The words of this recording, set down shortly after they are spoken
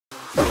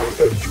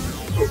Mayo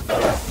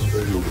experience.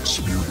 Mayo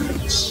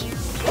experience.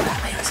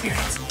 Mayo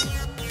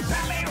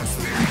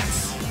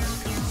experience.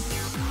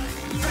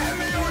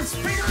 Mayo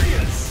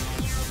experience.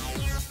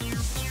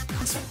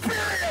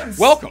 Experience.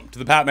 Welcome to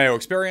the Pat Mayo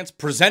Experience,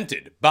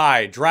 presented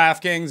by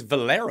DraftKings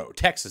Valero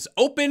Texas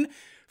Open.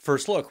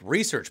 First look,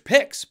 research,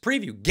 picks,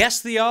 preview,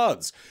 guess the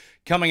odds.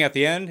 Coming at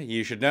the end,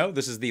 you should know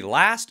this is the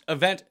last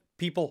event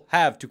people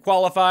have to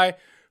qualify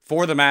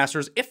for the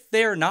Masters if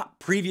they're not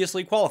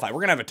previously qualified.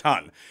 We're going to have a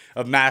ton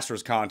of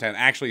Masters content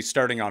actually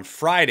starting on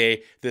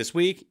Friday this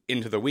week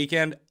into the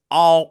weekend,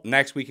 all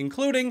next week,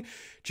 including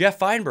Jeff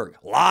Feinberg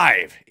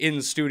live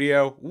in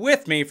studio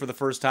with me for the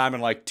first time in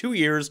like 2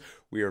 years.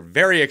 We are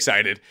very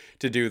excited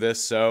to do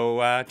this,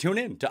 so tune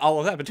in to all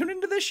of that. But tune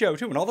into this show,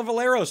 too, and all the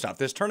Valero stuff.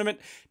 This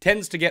tournament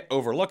tends to get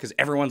overlooked because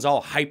everyone's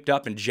all hyped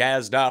up and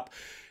jazzed up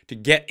to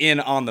get in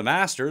on the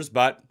Masters,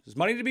 but there's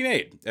money to be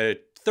made.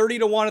 30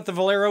 to 1 at the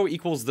Valero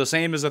equals the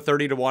same as a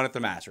 30 to 1 at the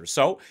Masters.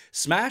 So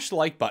smash the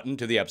like button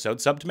to the episode,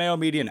 sub to Mayo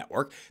Media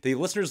Network. The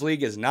Listeners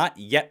League is not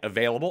yet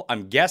available.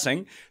 I'm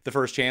guessing the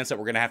first chance that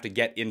we're going to have to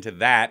get into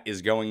that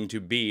is going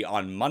to be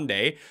on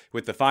Monday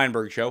with the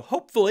Feinberg Show.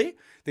 Hopefully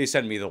they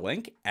send me the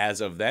link as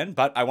of then,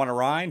 but I want to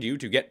remind you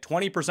to get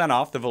 20%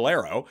 off the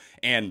Valero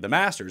and the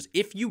Masters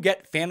if you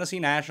get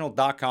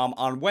fantasynational.com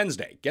on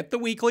Wednesday. Get the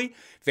weekly,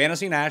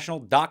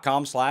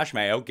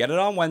 fantasynational.com/Mayo. Get it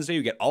on Wednesday.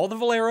 You get all the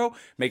Valero,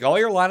 make all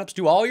your lineups,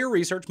 do all your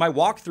research. My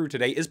walkthrough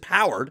today is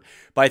powered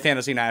by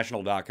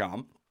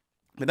fantasynational.com.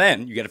 But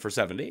then you get it for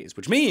 7 days,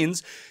 which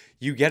means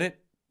you get it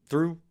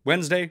through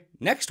Wednesday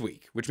next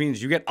week, which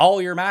means you get all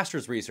your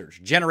Masters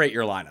research, generate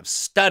your lineups,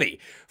 study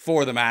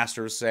for the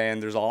Masters, and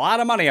there's a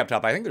lot of money up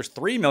top. I think there's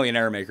 3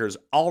 millionaire makers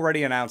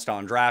already announced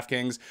on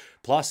DraftKings,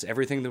 plus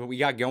everything that we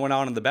got going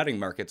on in the betting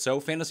market.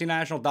 So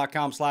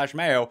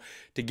fantasynational.com/Mayo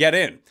to get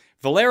in.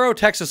 Valero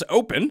Texas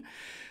Open,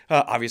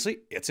 obviously,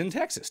 it's in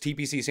Texas.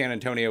 TPC San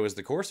Antonio is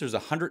the course. There's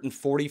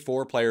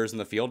 144 players in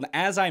the field. And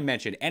as I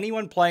mentioned,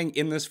 anyone playing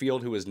in this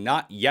field who is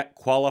not yet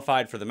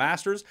qualified for the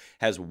Masters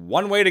has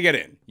one way to get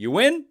in. You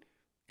win,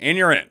 and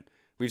you're in.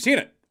 We've seen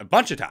it a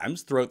bunch of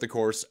times throughout the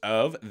course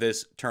of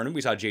this tournament.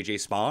 We saw JJ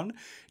Spawn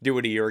do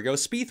it a year ago.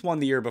 Spieth won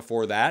the year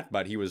before that,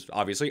 but he was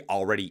obviously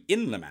already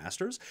in the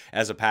Masters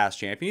as a past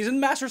champion. He's in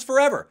the Masters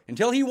forever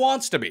until he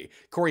wants to be.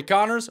 Corey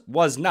Connors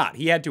was not.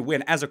 He had to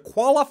win as a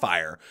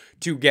qualifier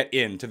to get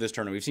into this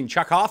tournament. We've seen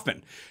Chuck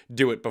Hoffman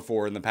do it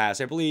before in the past,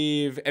 I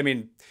believe.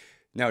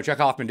 No, Chuck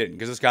Hoffman didn't,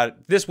 because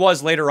this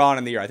was later on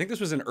in the year. I think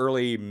this was in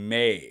early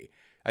May.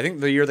 I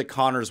think the year that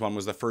Connors won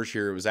was the first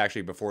year it was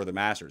actually before the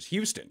Masters.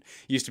 Houston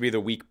used to be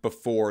the week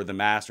before the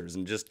Masters.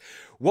 And just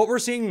what we're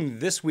seeing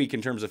this week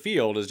in terms of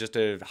field is just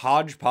a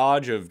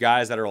hodgepodge of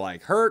guys that are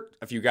like hurt,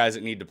 a few guys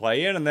that need to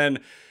play in, and then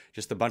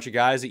just a bunch of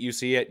guys that you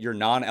see at your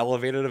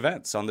non-elevated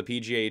events on the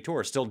PGA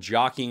Tour still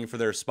jockeying for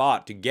their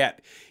spot to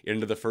get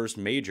into the first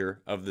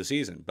major of the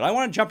season. But I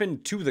want to jump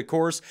into the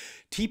course.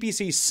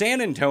 TPC San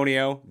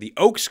Antonio, the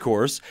Oaks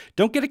course.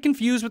 Don't get it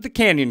confused with the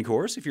Canyon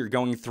course if you're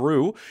going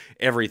through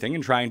everything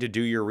and trying to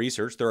do your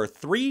research. There are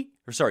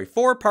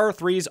 4 par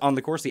 3s on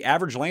the course. The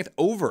average length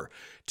over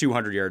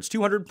 200 yards,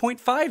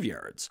 200.5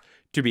 yards.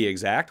 To be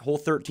exact, hole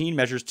 13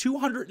 measures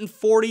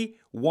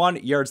 241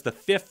 yards, the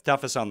 5th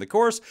toughest on the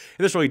course.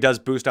 And this really does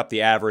boost up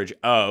the average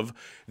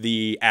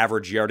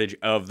yardage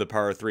of the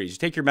par 3s. You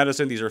take your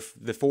medicine. These are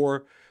the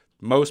 4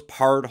 most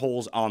parred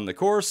holes on the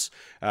course,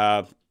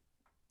 all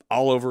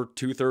over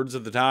 2/3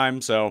 of the time.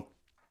 So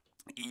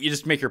you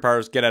just make your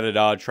pars, get out of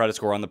dodge, try to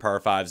score on the par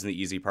 5s and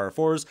the easy par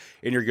 4s,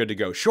 and you're good to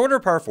go. Shorter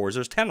par 4s,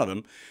 there's 10 of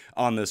them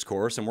on this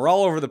course, and we're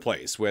all over the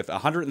place with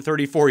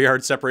 134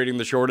 yards separating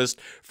the shortest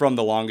from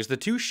the longest. The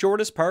 2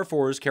 shortest par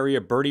 4s carry a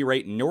birdie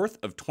rate north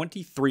of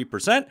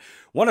 23%,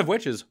 one of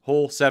which is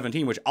hole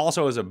 17, which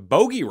also has a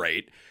bogey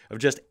rate of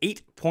just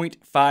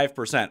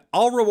 8.5%.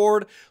 All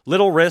reward,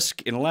 little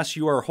risk, unless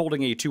you are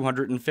holding a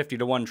 250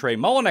 to 1 Trey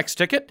Mullinax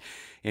ticket,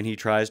 and he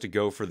tries to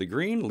go for the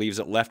green, leaves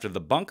it left of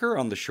the bunker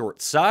on the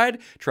short side,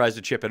 tries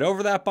to chip it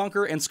over that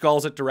bunker, and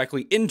sculls it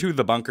directly into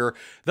the bunker,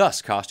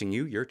 thus costing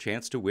you your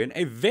chance to win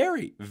a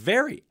very,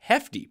 very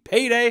hefty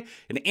payday.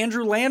 And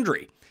Andrew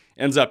Landry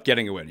ends up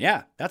getting a win.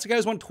 Yeah, that's a guy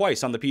who's won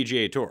twice on the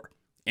PGA Tour.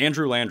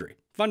 Andrew Landry.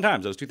 Fun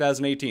times. That was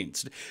 2018.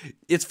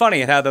 It's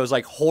funny how those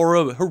like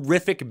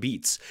horrific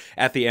beats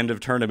at the end of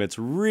tournaments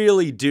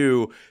really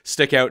do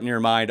stick out in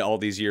your mind all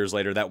these years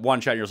later. That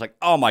one shot, you're just like,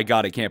 oh my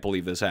God, I can't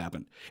believe this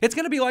happened. It's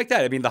going to be like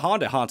that. I mean, the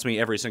Honda haunts me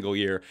every single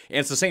year, and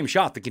it's the same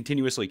shot that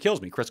continuously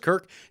kills me. Chris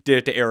Kirk did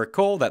it to Eric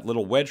Cole. That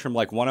little wedge from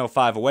like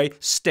 105 away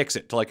sticks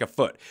it to like a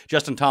foot.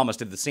 Justin Thomas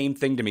did the same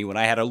thing to me when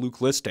I had a Luke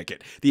List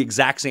ticket. The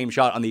exact same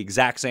shot on the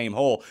exact same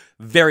hole.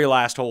 Very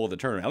last hole of the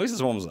tournament. At least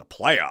this one was a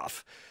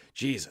playoff.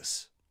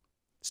 Jesus.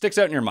 Sticks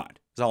out in your mind,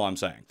 is all I'm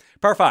saying.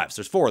 Par 5s,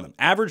 there's 4 of them.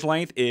 Average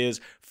length is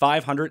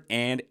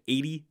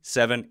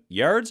 587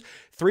 yards.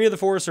 3 of the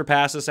 4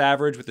 surpass this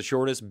average, with the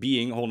shortest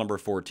being hole number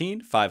 14,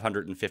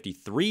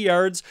 553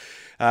 yards.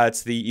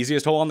 It's the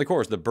easiest hole on the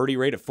course, the birdie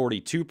rate of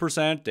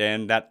 42%,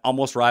 and that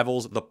almost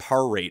rivals the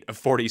par rate of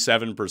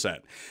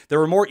 47%. There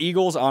were more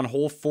eagles on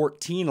hole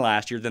 14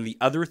 last year than the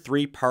other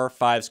 3 par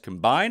 5s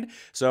combined,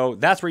 so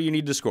that's where you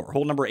need to score.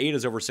 Hole number 8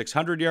 is over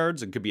 600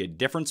 yards and could be a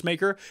difference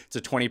maker. It's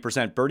a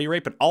 20% birdie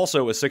rate, but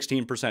also a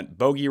 16%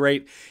 bogey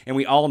rate, and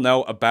we all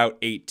know about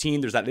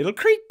 18. There's that little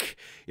creek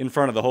in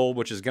front of the hole,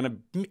 which is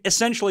going to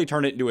essentially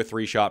turn it into a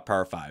 3-shot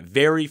par 5.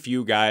 Very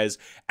few guys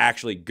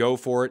actually go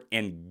for it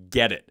and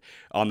get it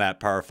on that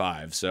par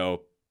 5,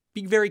 so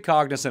be very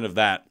cognizant of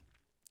that.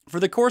 For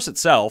the course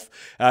itself,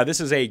 this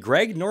is a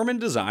Greg Norman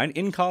design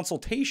in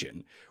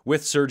consultation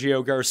with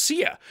Sergio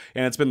Garcia,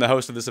 and it's been the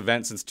host of this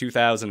event since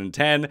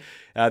 2010.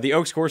 The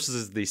Oaks course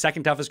is the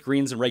second toughest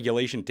greens in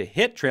regulation to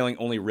hit, trailing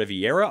only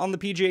Riviera on the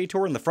PGA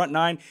Tour, and the front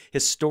 9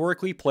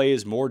 historically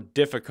plays more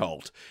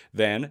difficult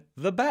than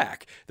the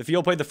back. The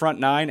field played the front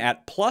 9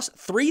 at plus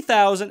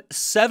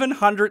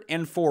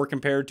 3,704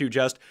 compared to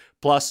just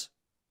plus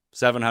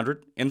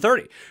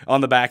 730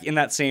 on the back in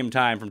that same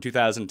time from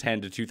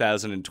 2010 to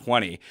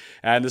 2020.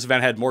 And this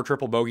event had more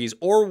triple bogeys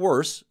or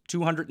worse,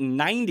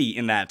 290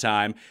 in that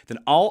time, than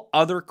all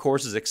other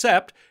courses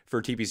except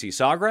for TPC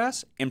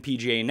Sawgrass and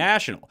PGA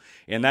National.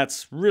 And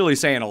that's really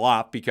saying a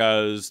lot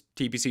because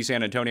TPC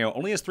San Antonio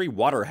only has 3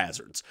 water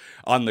hazards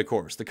on the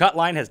course. The cut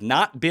line has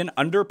not been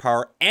under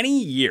par any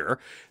year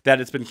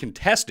that it's been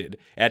contested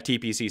at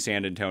TPC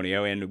San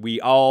Antonio. And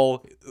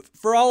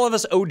for all of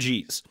us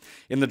OGs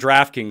in the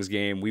DraftKings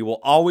game, we will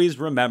always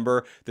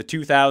remember the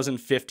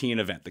 2015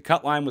 event. The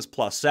cut line was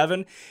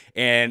 +7,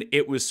 and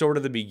it was sort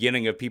of the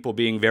beginning of people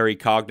being very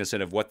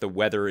cognizant of what the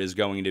weather is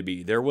going to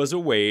be. There was a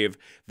wave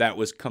that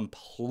was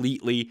completely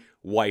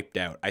wiped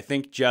out. I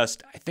think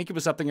it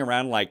was something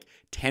around like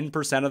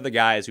 10% of the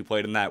guys who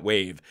played in that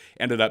wave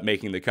ended up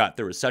making the cut.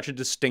 There was such a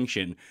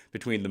distinction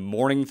between the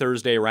morning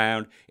Thursday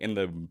round and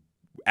the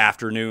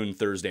afternoon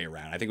Thursday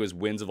round. I think it was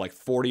winds of like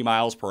 40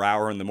 miles per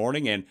hour in the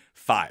morning and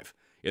 5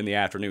 in the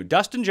afternoon.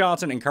 Dustin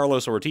Johnson and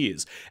Carlos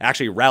Ortiz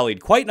actually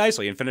rallied quite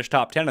nicely and finished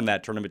top 10 in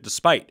that tournament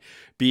despite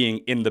being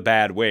in the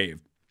bad wave.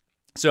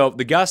 So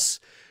the gusts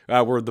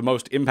were the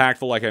most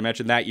impactful, like I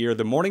mentioned, that year.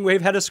 The morning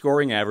wave had a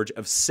scoring average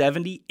of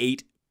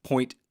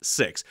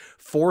 78.6,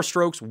 4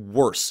 strokes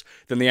worse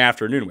than the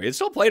afternoon wave. It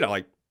still played at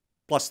like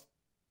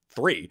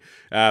 +3,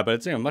 but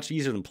it's much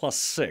easier than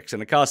 +6,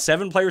 and it caused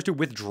 7 players to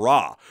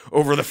withdraw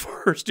over the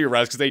first 2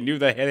 rounds because they knew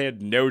they had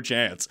no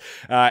chance.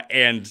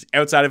 And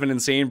outside of an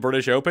insane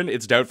British Open,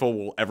 it's doubtful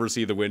we'll ever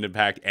see the wind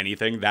impact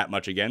anything that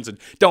much again, so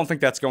don't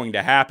think that's going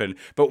to happen.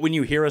 But when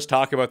you hear us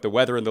talk about the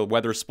weather and the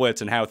weather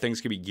splits and how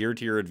things can be geared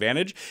to your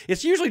advantage,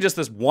 it's usually just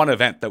this one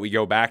event that we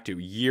go back to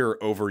year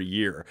over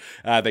year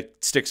that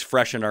sticks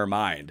fresh in our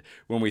mind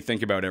when we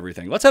think about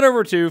everything. Let's head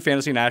over to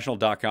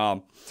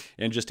fantasynational.com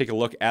and just take a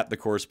look at the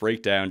course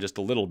breakdown just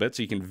a little bit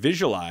so you can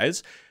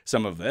visualize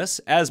some of this.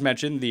 As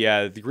mentioned,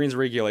 the greens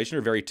regulation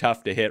are very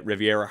tough to hit.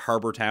 Riviera,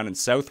 Harbortown, and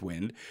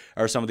Southwind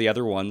are some of the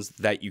other ones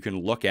that you can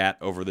look at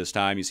over this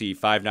time. You see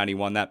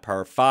 591, that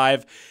par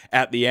 5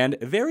 at the end.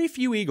 Very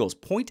few eagles,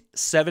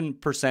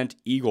 0.7%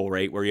 eagle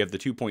rate, where you have the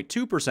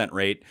 2.2%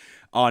 rate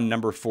on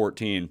number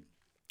 14.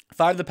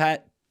 5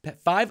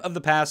 of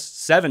the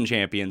past 7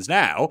 champions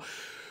now,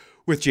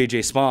 with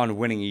JJ Spawn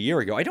winning a year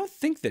ago. I don't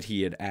think that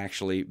he had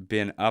actually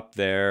been up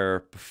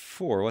there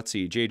before. Let's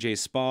see. JJ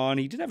Spawn,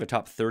 he did have a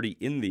top 30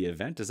 in the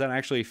event. Does that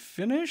actually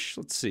finish?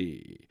 Let's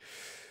see.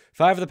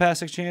 5 of the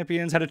past 6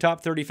 champions had a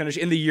top 30 finish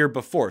in the year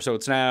before. So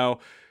it's now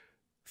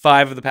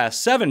 5 of the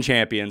past 7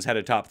 champions had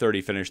a top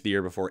 30 finish the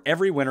year before.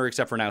 Every winner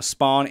except for now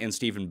Spawn and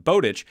Stephen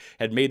Bowditch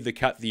had made the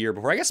cut the year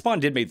before. I guess Spawn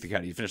did make the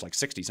cut. He finished like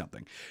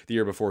 60-something the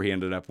year before he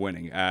ended up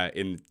winning. Had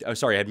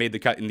made the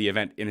cut in the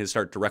event in his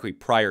start directly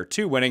prior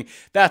to winning.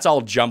 That's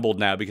all jumbled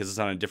now because it's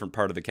on a different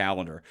part of the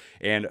calendar.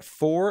 And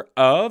 5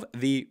 of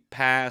the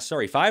past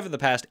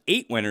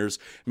 8 winners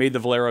made the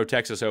Valero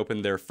Texas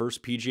Open their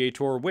first PGA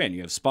Tour win.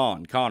 You have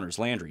Spawn, Connors,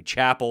 Landry,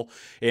 Chappell,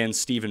 and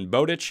Stephen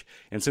Bowditch.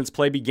 And since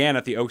play began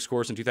at the Oaks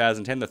course in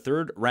 2010, the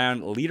third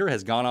round leader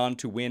has gone on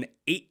to win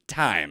 8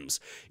 times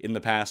in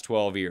the past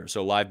 12 years.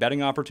 So live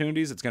betting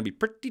opportunities, it's going to be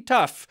pretty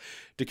tough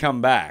to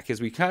come back.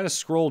 As we kind of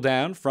scroll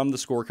down from the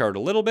scorecard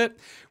a little bit,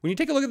 when you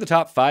take a look at the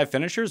top 5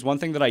 finishers, one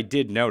thing that I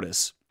did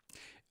notice,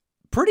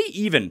 pretty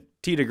even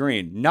tee to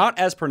green, not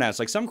as pronounced.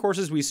 Like some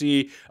courses we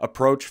see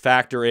approach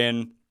factor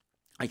in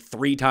like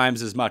 3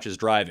 times as much as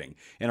driving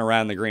and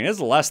around the green. It's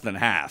less than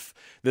half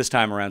this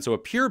time around. So a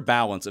pure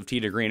balance of tee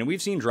to green. And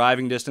we've seen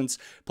driving distance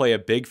play a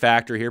big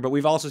factor here, but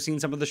we've also seen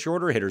some of the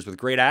shorter hitters with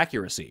great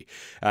accuracy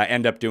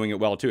end up doing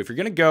it well too. If you're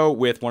going to go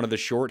with one of the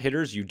short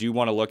hitters, you do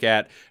want to look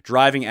at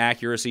driving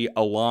accuracy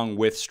along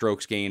with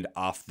strokes gained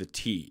off the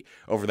tee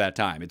over that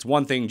time. It's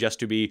one thing just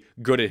to be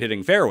good at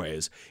hitting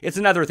fairways. It's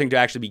another thing to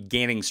actually be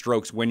gaining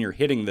strokes when you're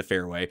hitting the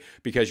fairway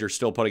because you're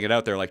still putting it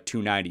out there like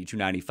 290,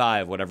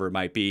 295, whatever it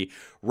might be,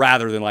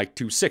 rather better than like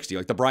 260.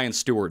 Like the Brian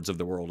Stewarts of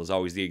the world is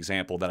always the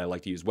example that I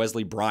like to use.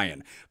 Wesley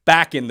Bryan,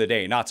 back in the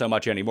day, not so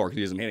much anymore because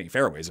he doesn't hit any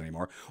fairways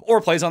anymore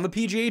or plays on the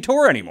PGA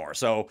Tour anymore.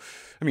 So,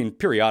 I mean,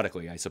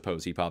 periodically, I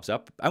suppose he pops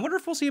up. I wonder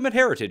if we'll see him at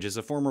Heritage as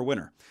a former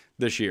winner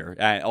this year,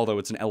 although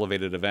it's an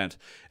elevated event.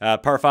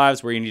 Par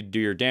 5s where you need to do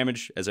your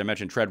damage. As I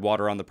mentioned, tread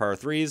water on the par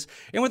 3s.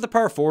 And with the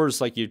par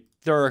 4s,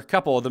 there are a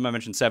couple of them. I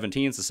mentioned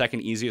 17. It's the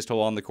second easiest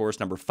hole on the course.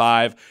 Number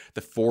 5,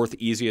 the fourth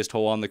easiest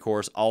hole on the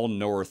course, all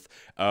north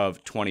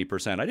of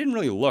 20%. I didn't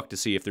really look to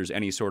see if there's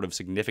any sort of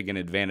significant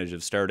advantage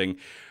of starting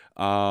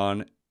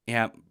on...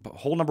 Yeah,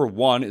 hole number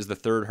 1 is the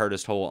third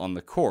hardest hole on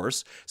the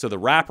course. So the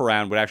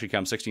wraparound would actually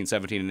come 16,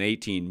 17, and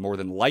 18, more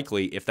than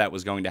likely if that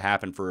was going to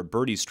happen for a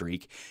birdie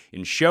streak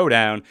in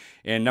Showdown.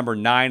 And number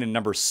 9 and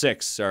number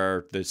 6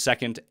 are the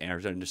second,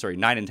 9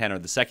 and 10 are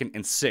the second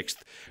and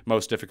sixth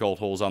most difficult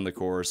holes on the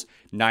course.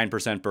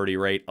 9% birdie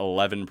rate,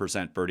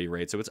 11% birdie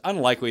rate. So it's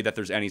unlikely that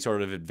there's any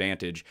sort of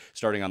advantage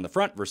starting on the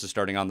front versus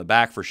starting on the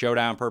back for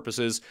Showdown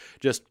purposes.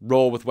 Just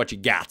roll with what you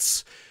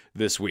got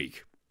this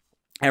week.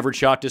 Average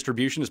shot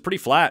distribution is pretty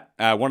flat.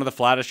 One of the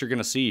flattest you're going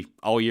to see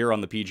all year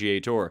on the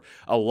PGA Tour.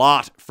 A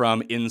lot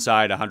from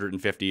inside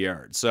 150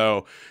 yards.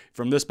 So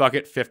from this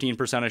bucket,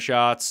 15% of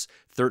shots,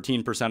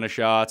 13% of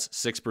shots,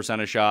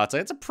 6% of shots.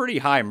 It's a pretty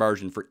high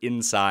margin for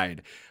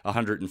inside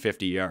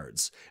 150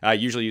 yards.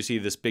 Usually you see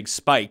this big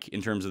spike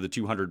in terms of the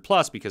 200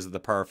 plus because of the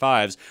par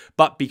 5s,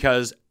 but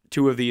because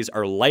 2 of these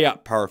are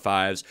layup par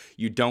 5s.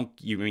 You're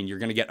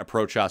going to get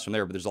approach shots from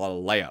there, but there's a lot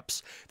of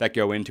layups that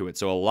go into it.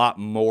 So a lot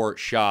more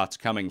shots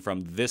coming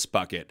from this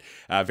bucket.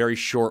 Very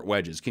short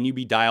wedges. Can you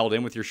be dialed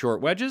in with your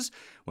short wedges?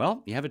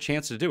 Well, you have a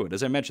chance to do it.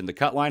 As I mentioned, the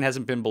cut line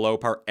hasn't been below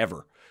par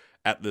ever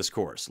at this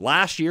course.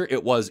 Last year,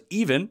 it was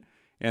even.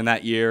 And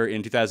that year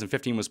in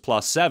 2015 was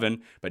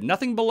 +7, but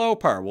nothing below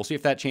par. We'll see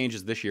if that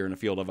changes this year in a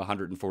field of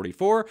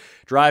 144.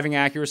 Driving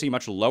accuracy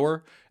much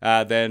lower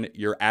than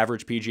your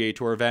average PGA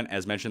Tour event.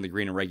 As mentioned, the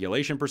green and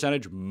regulation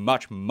percentage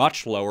much,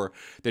 much lower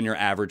than your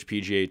average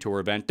PGA Tour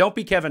event. Don't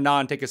be Kevin Na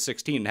and take a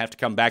 16 and have to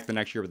come back the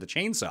next year with a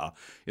chainsaw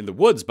in the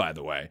woods, by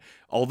the way.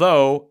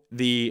 Although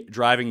the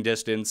driving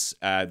distance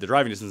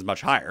is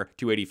much higher,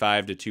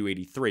 285 to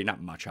 283,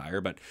 not much higher,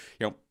 but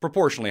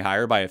proportionally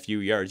higher by a few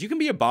yards. You can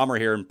be a bomber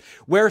here, and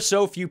where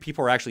so few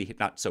people are actually,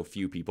 not so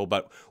few people,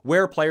 but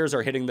where players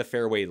are hitting the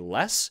fairway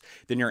less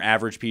than your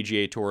average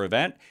PGA Tour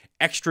event,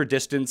 extra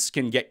distance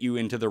can get you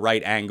into the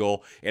right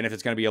angle, and if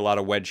it's going to be a lot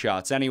of wedge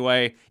shots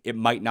anyway, it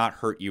might not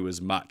hurt you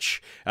as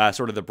much.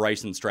 Sort of the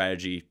Bryson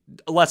strategy,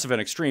 less of an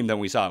extreme than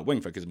we saw at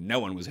Wingfoot, because no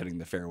one was hitting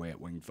the fairway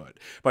at Wingfoot,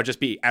 but just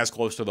be as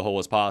close to the hole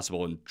as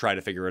possible and try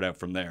to figure it out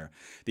from there.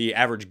 The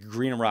average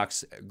green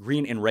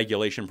and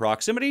regulation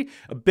proximity,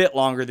 a bit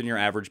longer than your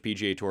average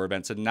PGA Tour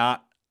event, so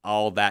not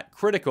all that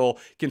critical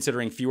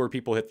considering fewer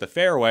people hit the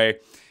fairway,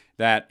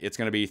 that it's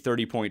going to be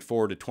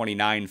 30.4 to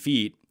 29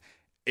 feet.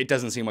 It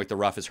doesn't seem like the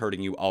rough is hurting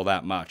you all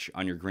that much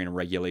on your green and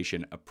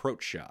regulation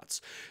approach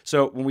shots.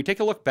 So when we take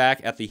a look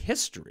back at the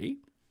history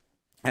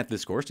at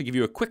this course, to give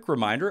you a quick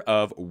reminder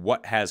of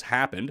what has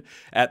happened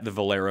at the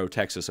Valero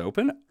Texas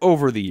Open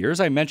over the years,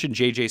 I mentioned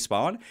J.J.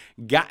 Spaun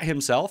got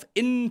himself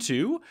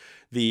into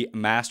the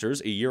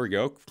Masters a year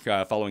ago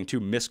following 2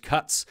 missed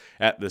cuts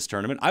at this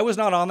tournament. I was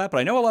not on that, but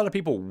I know a lot of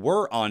people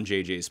were on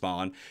J.J.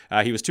 Spaun.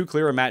 He was 2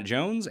 clear of Matt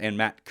Jones and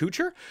Matt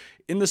Kuchar.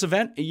 In this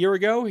event a year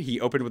ago, he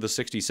opened with a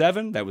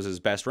 67. That was his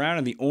best round,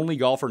 and the only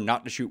golfer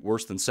not to shoot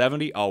worse than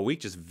 70 all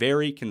week. Just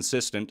very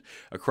consistent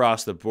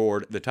across the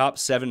board. The top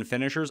 7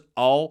 finishers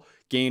all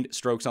gained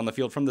strokes on the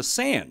field from the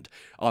sand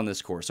on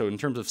this course. So in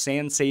terms of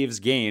sand saves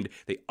gained,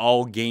 they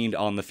all gained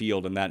on the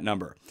field in that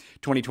number.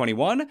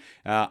 2021,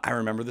 I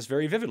remember this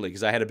very vividly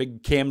because I had a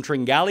big Cam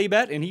Tringali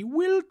bet, and he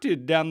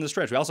wilted down the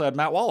stretch. We also had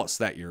Matt Wallace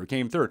that year, who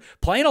came third.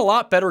 Playing a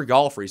lot better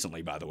golf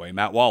recently, by the way,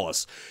 Matt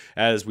Wallace,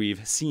 as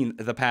we've seen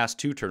the past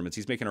 2 tournaments.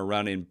 He's making a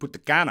run in Punta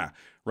Cana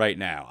right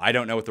now. I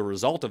don't know what the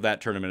result of that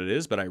tournament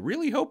is, but I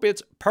really hope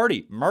it's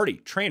Marty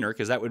Trainer,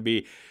 because that would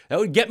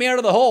get me out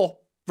of the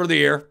hole for the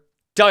year.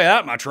 Tell you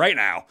that much right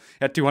now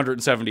at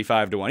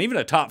 275 to 1. Even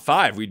a top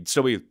 5, we'd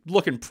still be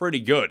looking pretty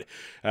good.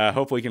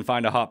 Hopefully we can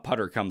find a hot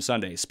putter come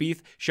Sunday.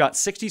 Spieth shot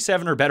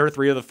 67 or better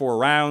 3 of the 4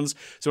 rounds.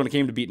 So when it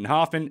came to beating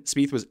Hoffman,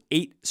 Spieth was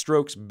 8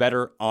 strokes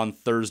better on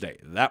Thursday.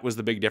 That was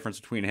the big difference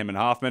between him and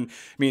Hoffman.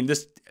 I mean,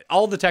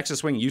 all the Texas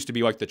swing used to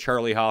be like the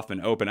Charlie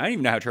Hoffman Open. I don't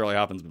even know how Charlie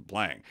Hoffman's been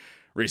playing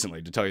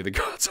recently, to tell you the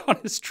God's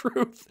honest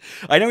truth.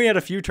 I know he had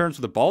a few turns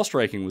where the ball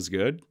striking was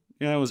good.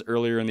 It was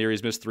earlier in the year.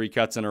 He's missed 3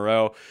 cuts in a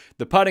row.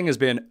 The putting has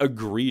been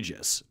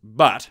egregious,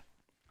 but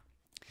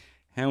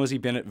how has he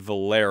been at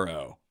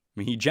Valero? I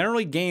mean, he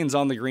generally gains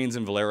on the greens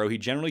in Valero. He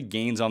generally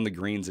gains on the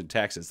greens in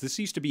Texas. This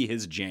used to be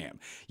his jam.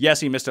 Yes,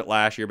 he missed it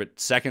last year, but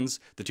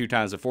seconds the 2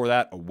 times before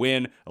that, a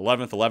win,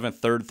 11th,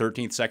 3rd,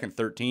 13th, 2nd,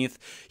 13th.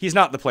 He's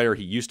not the player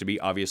he used to be,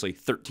 obviously,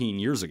 13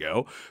 years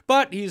ago,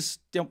 but he's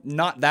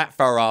not that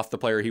far off the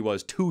player he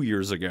was 2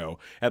 years ago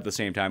at the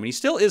same time. And he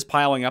still is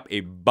piling up a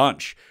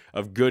bunch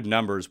of good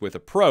numbers with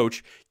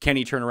approach. Can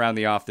he turn around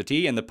the off the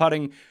tee? And the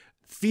putting,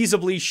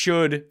 feasibly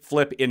should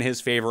flip in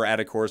his favor at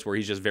a course where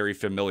he's just very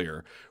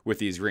familiar with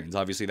these greens.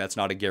 Obviously, that's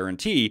not a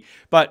guarantee,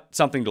 but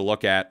something to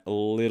look at a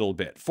little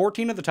bit.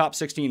 14 of the top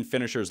 16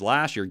 finishers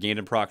last year gained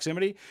in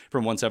proximity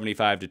from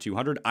 175 to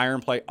 200.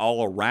 Iron play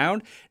all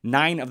around.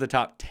 9 of the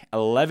top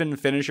 11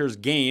 finishers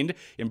gained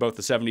in both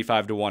the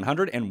 75 to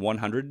 100 and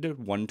 100 to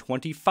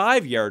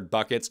 125 yard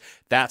buckets.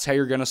 That's how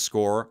you're going to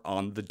score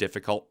on the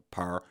difficult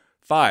par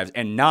fives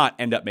and not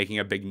end up making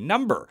a big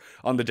number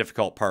on the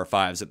difficult par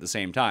fives at the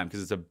same time,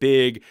 because it's a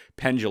big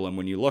pendulum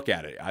when you look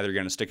at it. Either you're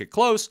going to stick it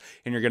close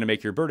and you're going to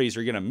make your birdies,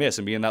 or you're going to miss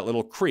and be in that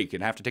little creek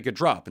and have to take a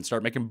drop and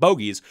start making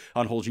bogeys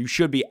on holes you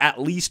should be at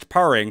least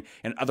parring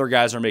and other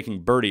guys are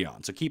making birdie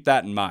on. So keep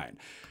that in mind.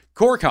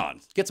 Corcon,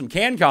 get some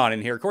CanCon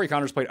in here. Corey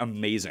Connors played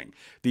amazing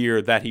the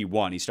year that he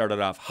won. He started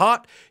off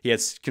hot. He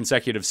had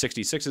consecutive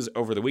 66s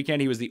over the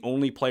weekend. He was the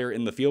only player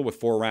in the field with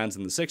 4 rounds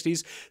in the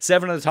 60s.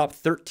 7 of the top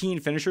 13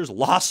 finishers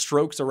lost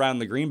strokes around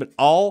the green, but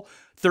all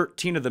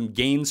 13 of them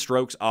gained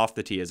strokes off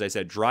the tee. As I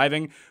said,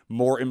 driving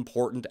more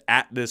important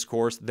at this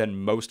course than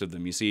most of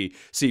them. You see,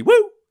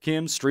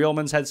 Kim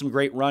Streelman's had some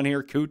great run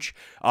here. Cooch,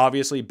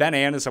 obviously. Ben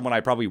An is someone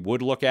I probably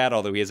would look at,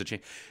 although he has a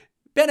chance.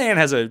 Ben An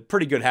has a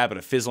pretty good habit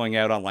of fizzling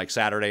out on like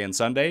Saturday and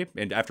Sunday,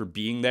 and after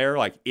being there,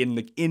 like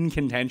in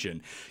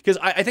contention. Because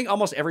I think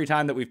almost every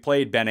time that we've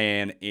played Ben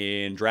An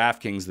in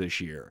DraftKings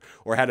this year,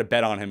 or had a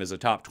bet on him as a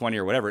top 20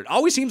 or whatever, it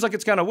always seems like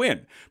it's going to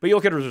win. But you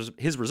look at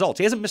his results.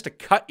 He hasn't missed a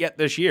cut yet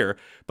this year,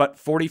 but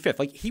 45th.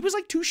 Like, he was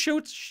like two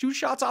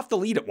shots off the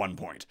lead at one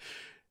point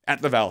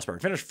at the Valspar.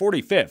 Finished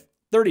 45th.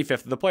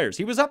 35th of the players.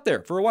 He was up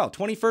there for a while.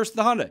 21st of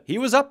the Honda. He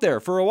was up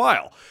there for a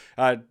while.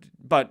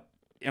 But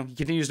he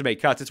continues to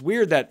make cuts. It's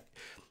weird that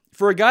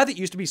for a guy that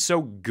used to be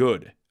so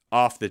good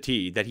off the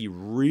tee, that he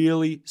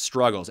really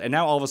struggles. And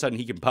now all of a sudden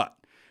he can putt,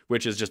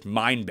 which is just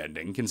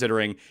mind-bending,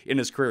 considering in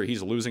his career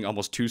he's losing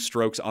almost 2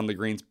 strokes on the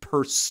greens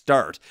per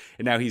start.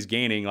 And now he's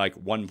gaining like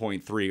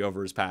 1.3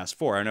 over his past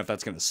 4. I don't know if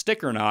that's going to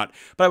stick or not,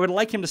 but I would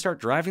like him to start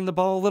driving the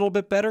ball a little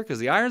bit better, because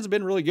the irons have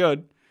been really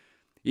good.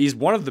 He's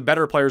one of the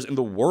better players in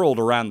the world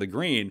around the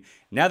green.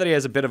 Now that he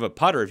has a bit of a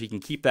putter, if he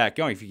can keep that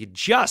going, if he could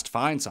just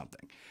find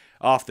something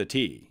off the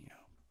tee,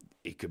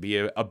 it could be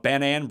a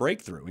Ben An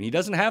breakthrough. And he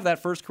doesn't have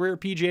that first career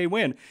PGA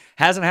win.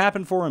 Hasn't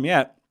happened for him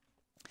yet.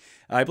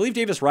 I believe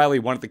Davis Riley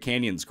won at the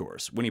Canyons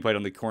course when he played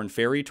on the Korn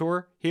Ferry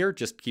Tour here.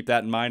 Just keep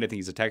that in mind.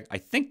 I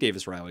think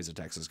Davis Riley's a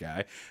Texas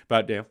guy.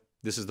 But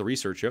this is the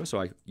research show,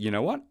 so you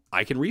know what?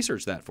 I can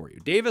research that for you.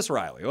 Davis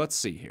Riley. Let's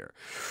see here.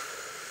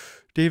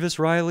 Davis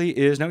Riley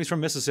he's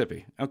from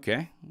Mississippi.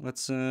 Okay,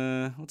 let's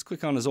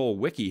click on his old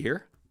wiki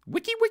here.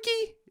 Wiki.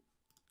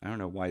 I don't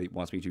know why he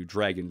wants me to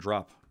drag and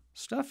drop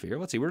stuff here.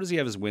 Let's see. Where does he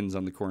have his wins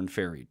on the Korn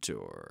Ferry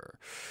Tour?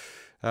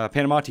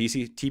 Panama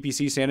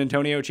TPC San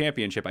Antonio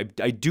Championship.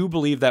 I do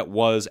believe that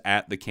was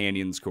at the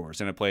Canyons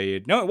course, and it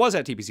was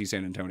at TPC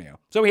San Antonio.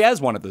 So he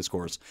has won at this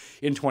course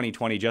in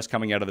 2020, just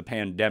coming out of the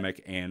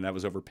pandemic, and that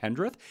was over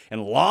Pendrith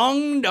and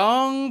Long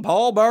Dong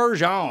Paul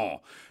Barjon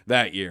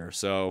that year.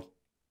 So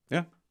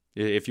yeah.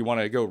 If you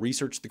want to go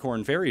research the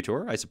Korn Ferry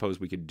Tour, I suppose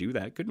we could do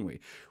that, couldn't we?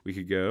 We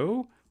could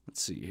go,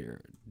 let's see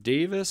here,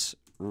 Davis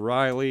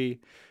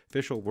Riley,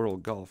 official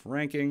world golf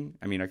ranking.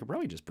 I mean, I could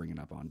probably just bring it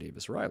up on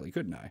Davis Riley,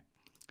 couldn't I?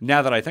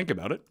 Now that I think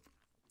about it.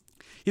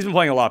 He's been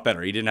playing a lot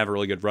better. He didn't have a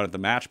really good run at the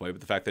match play,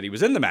 but the fact that he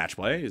was in the match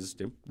play is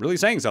really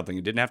saying something.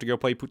 He didn't have to go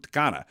play Punta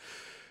Cana.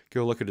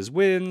 Go look at his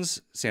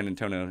wins, San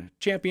Antonio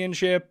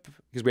Championship,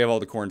 because we have all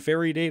the Korn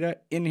Ferry data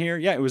in here.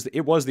 Yeah,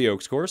 it was the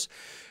Oaks course.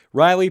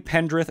 Riley,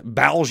 Pendrith,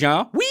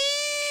 Baljean,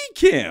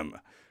 Kim,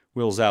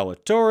 Will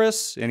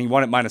Zalatoris, and he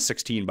won at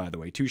 -16, by the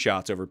way. 2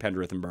 shots over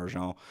Pendrith and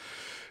Barjon.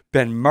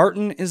 Ben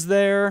Martin is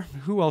there.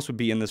 Who else would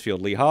be in this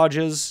field? Lee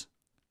Hodges.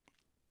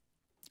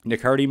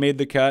 Nick Hardy made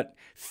the cut.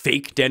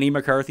 Fake Denny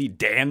McCarthy,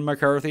 Dan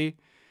McCarthy.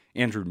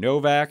 Andrew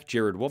Novak,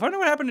 Jared Wolf. I don't know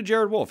what happened to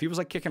Jared Wolf. He was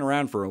like kicking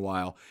around for a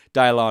while.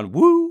 Dylon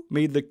Wu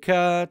made the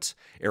cut.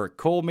 Eric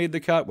Cole made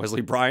the cut.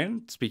 Wesley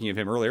Bryan, speaking of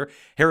him earlier.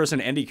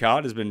 Harrison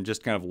Endicott has been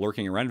just kind of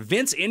lurking around.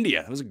 Vince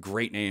India, that was a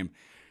great name.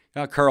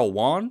 Carl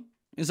Wan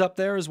is up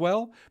there as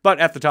well. But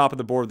at the top of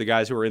the board, the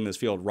guys who are in this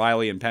field,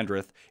 Riley and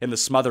Pendrith, and the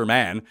Smother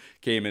Man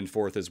came in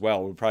 4th as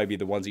well. Would probably be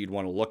the ones that you'd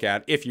want to look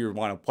at if you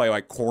want to play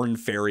like Korn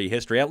Ferry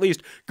history. At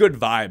least good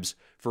vibes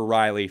for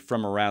Riley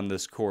from around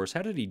this course.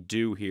 How did he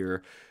do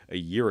here a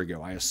year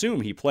ago? I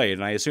assume he played,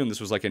 and I assume this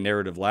was like a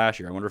narrative last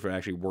year. I wonder if it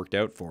actually worked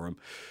out for him.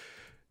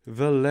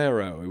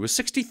 Valero. It was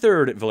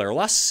 63rd at Valero.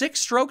 Lost 6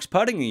 strokes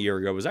putting a year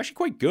ago. It was actually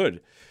quite good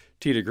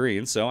tee to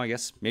green, so I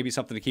guess maybe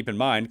something to keep in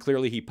mind.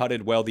 Clearly, he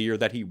putted well the year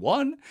that he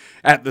won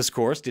at this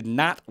course. Did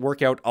not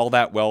work out all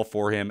that well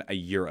for him a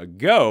year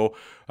ago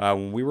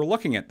when we were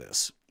looking at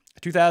this.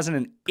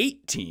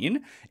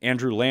 2018,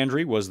 Andrew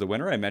Landry was the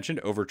winner, I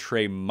mentioned, over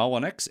Trey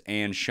Mullenix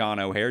and Sean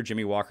O'Hare,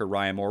 Jimmy Walker,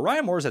 Ryan Moore.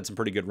 Ryan Moore's had some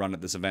pretty good run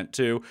at this event,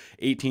 too.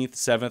 18th,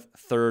 7th,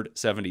 3rd,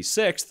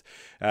 76th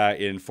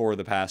in 4 of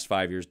the past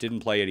 5 years.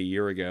 Didn't play it a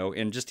year ago.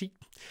 And just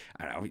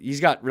I don't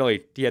know.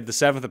 He had the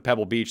 7th at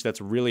Pebble Beach.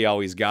 That's really all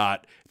he's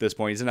got at this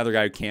point. He's another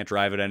guy who can't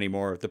drive it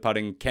anymore. The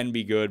putting can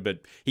be good, but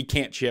he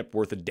can't chip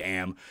worth a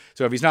damn.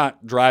 So if he's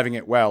not driving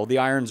it well, the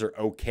irons are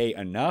okay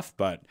enough,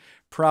 but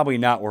probably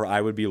not where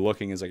I would be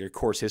looking as like a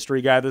course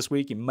history guy this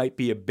week. He might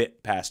be a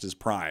bit past his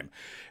prime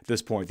at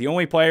this point. The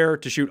only player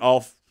to shoot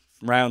all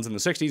rounds in the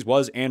 60s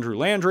was Andrew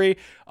Landry.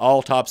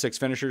 All top 6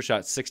 finishers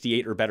shot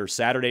 68 or better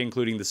Saturday,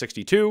 including the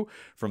 62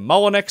 from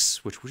Mullinix,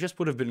 which just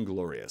would have been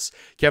glorious.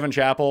 Kevin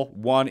Chappell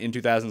won in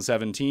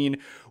 2017.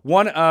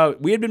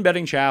 We had been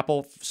betting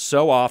Chappell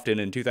so often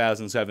in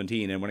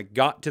 2017, and when it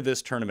got to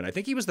this tournament, I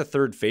think he was the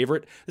 3rd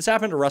favorite. This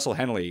happened to Russell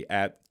Henley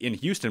in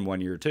Houston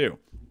one year too,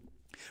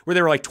 where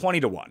they were like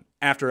 20-1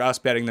 after us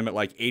betting them at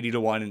like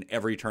 80-1 in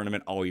every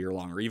tournament all year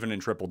long, or even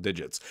in triple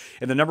digits.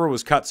 And the number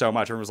was cut so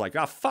much, everyone was like,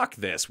 oh, fuck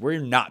this. We're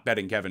not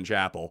betting Kevin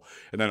Chappell.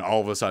 And then all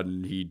of a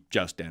sudden, he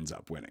just ends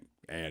up winning.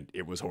 And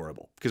it was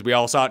horrible because we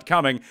all saw it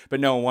coming,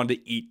 but no one wanted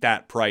to eat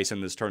that price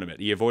in this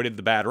tournament. He avoided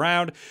the bad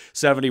round.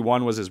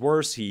 71 was his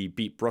worst. He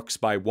beat Brooks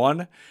by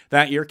 1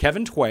 that year.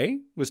 Kevin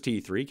Tway was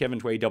T3. Kevin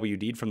Tway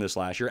WD'd from this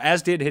last year,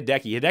 as did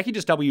Hideki. Hideki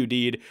just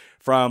WD'd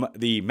from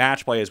the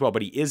match play as well,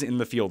 but he is in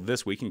the field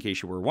this week, in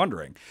case you were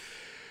wondering.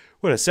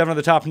 What, 7 of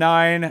the top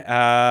 9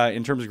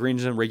 in terms of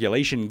greens and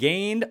regulation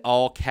gained.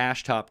 All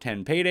cash top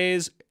 10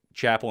 paydays.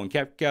 Chappell and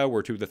Koepka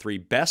were 2 of the 3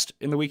 best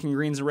in the week in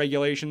greens and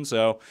regulation,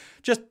 so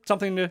just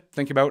something to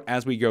think about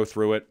as we go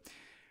through it.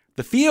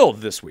 The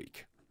field this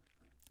week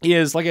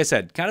is, like I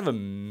said, kind of a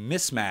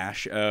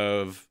mismatch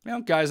of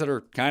guys that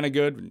are kind of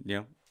good.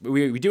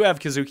 We do have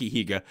Kazuki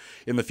Higa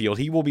in the field.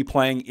 He will be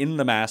playing in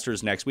the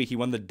Masters next week. He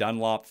won the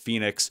Dunlop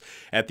Phoenix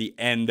at the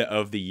end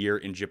of the year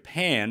in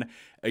Japan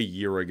a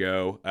year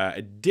ago.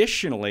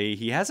 Additionally,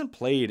 he hasn't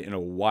played in a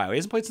while. He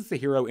hasn't played since the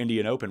Hero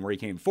Indian Open, where he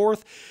came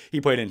 4th.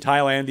 He played in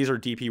Thailand. These are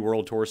DP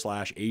World Tour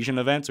 / Asian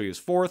events, so he was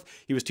 4th.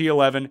 He was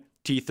T11,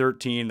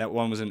 T13. That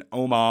one was in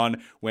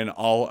Oman when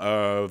all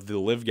of the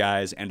live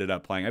guys ended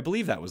up playing. I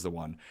believe that was the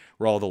one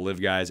where all the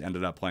live guys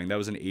ended up playing. That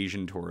was an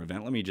Asian Tour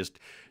event. Let me just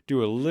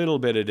do a little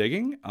bit of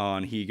digging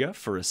on Higa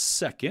for a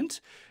second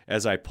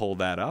as I pull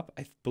that up.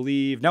 I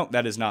believe, no,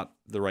 that is not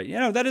the right.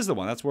 That is the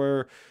one. That's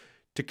where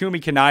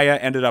Takumi Kanaya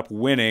ended up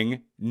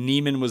winning.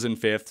 Neiman was in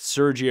 5th.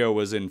 Sergio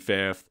was in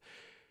 5th.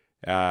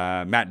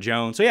 Matt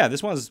Jones. So yeah,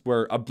 this was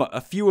where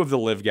a few of the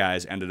live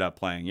guys ended up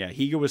playing. Yeah,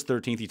 Higa was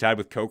 13th. He tied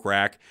with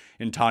Kokrak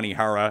and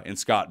Tanihara and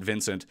Scott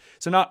Vincent.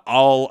 So not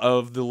all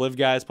of the live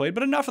guys played,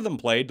 but enough of them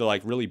played to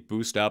like really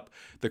boost up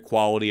the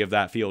quality of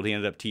that field. He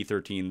ended up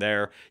T13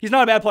 there. He's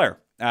not a bad player.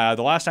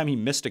 The last time he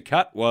missed a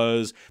cut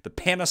was the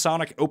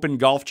Panasonic Open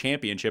Golf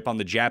Championship on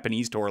the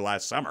Japanese tour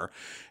last summer.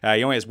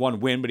 He only has 1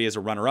 win, but he has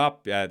a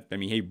runner-up.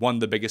 He won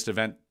the biggest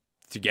event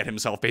to get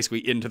himself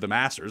basically into the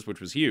Masters, which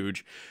was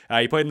huge.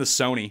 He played in the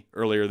Sony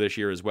earlier this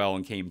year as well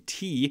and came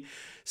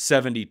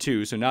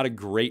T72, so not a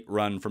great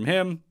run from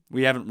him.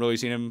 We haven't really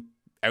seen him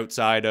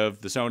outside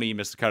of the Sony. He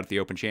missed the cut at the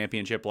Open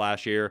Championship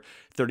last year,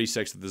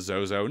 36th at the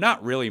Zozo.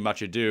 Not really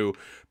much ado.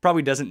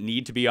 Probably doesn't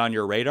need to be on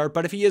your radar,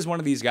 but if he is one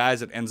of these guys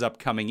that ends up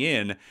coming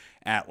in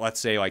at, let's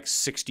say, like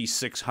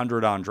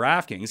 6,600 on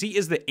DraftKings, he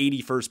is the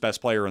 81st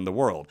best player in the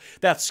world.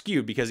 That's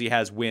skewed because he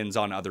has wins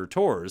on other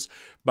tours,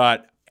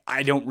 but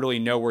I don't really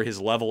know where his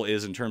level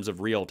is in terms of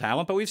real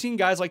talent, but we've seen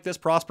guys like this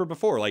prosper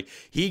before. Like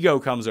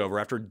Higo comes over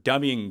after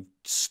dummying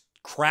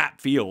crap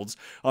fields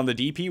on the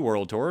DP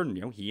World Tour,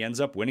 and he ends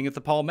up winning at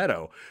the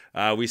Palmetto.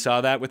 We saw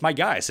that with my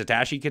guy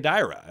Satoshi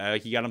Kodaira.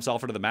 He got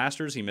himself into the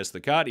Masters. He missed the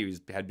cut. He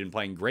had been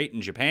playing great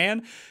in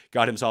Japan,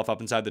 got himself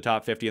up inside the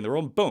top 50 in the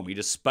world, and boom, he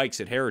just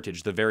spikes at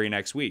Heritage the very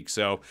next week.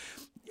 So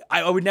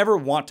I would never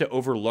want to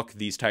overlook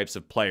these types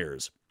of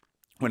players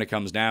when it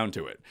comes down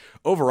to it.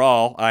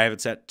 Overall, I have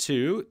it set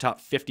to top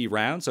 50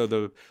 rounds. So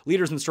the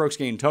leaders in strokes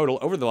gained total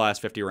over the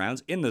last 50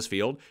 rounds in this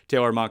field: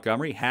 Taylor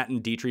Montgomery, Hatton,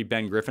 Dietrich,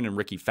 Ben Griffin, and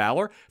Ricky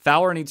Fowler.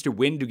 Fowler needs to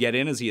win to get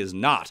in, as he is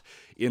not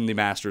in the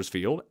Masters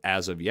field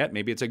as of yet.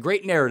 Maybe it's a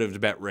great narrative to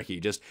bet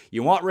Ricky. Just,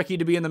 you want Ricky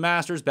to be in the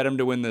Masters, bet him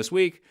to win this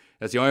week.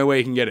 That's the only way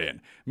he can get in.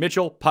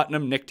 Mitchell,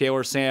 Putnam, Nick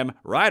Taylor, Sam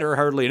Ryder,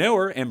 hardly knew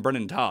her, and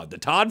Brennan Todd, the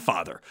Todd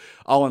father,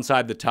 all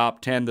inside the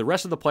top 10. The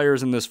rest of the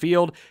players in this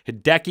field: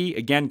 Hideki,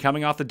 again,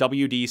 coming off the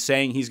WD,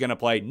 saying he's going to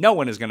play. No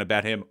one is going to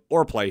bet him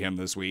or play him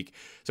this week,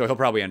 so he'll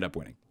probably end up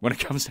winning when it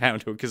comes down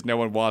to it, because no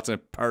one wants a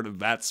part of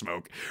that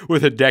smoke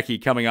with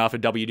Hideki coming off a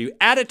WD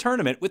at a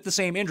tournament with the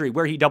same injury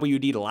where he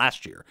WD'd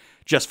last year,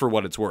 just for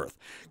what it's worth.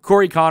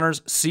 Corey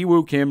Connors,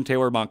 Siwoo Kim,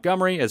 Taylor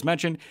Montgomery, as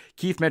mentioned,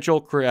 Keith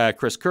Mitchell,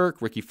 Chris Kirk,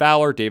 Ricky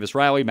Fowler, Davis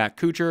Riley, Matt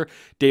Kuchar,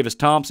 Davis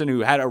Thompson, who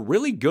had a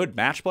really good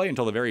match play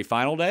until the very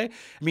final day.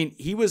 I mean,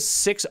 he was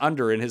 6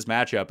 under in his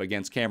matchup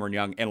against Cameron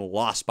Young and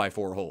lost by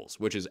 4 holes,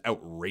 which is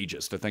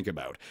outrageous to think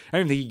about. I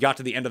don't think he got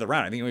to the end of the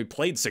round. I think he only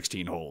played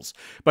 16 holes,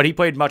 but he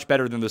played much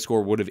better than the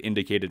score would have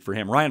indicated for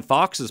him. Ryan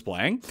Fox is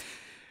playing.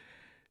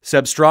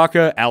 Seb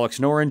Straka, Alex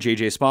Noren,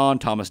 JJ Spawn,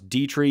 Thomas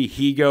Dietrich,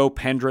 Higo,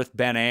 Pendrith,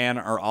 Ben Ann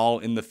are all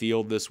in the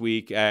field this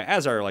week,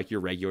 as are like your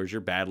regulars, your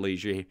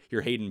Badleys,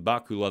 your Hayden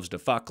Buck, who loves to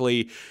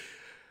fuckly.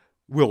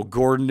 Will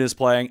Gordon is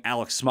playing.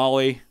 Alex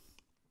Smalley.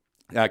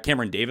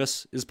 Cameron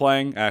Davis is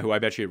playing, who I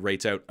bet you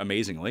rates out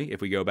amazingly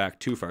if we go back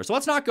too far. So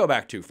let's not go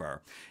back too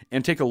far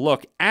and take a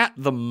look at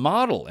the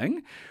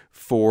modeling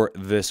for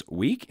this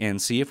week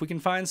and see if we can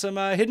find some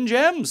hidden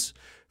gems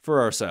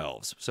for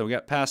ourselves. So we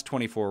got past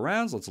 24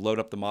 rounds. Let's load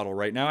up the model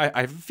right now.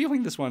 I have a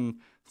feeling this one,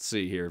 let's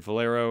see here,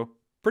 Valero,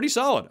 pretty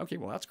solid. Okay,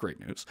 well, that's great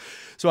news.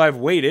 So I've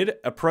weighted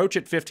approach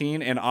at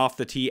 15 and off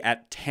the tee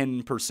at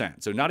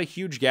 10%. So not a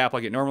huge gap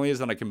like it normally is.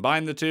 Then I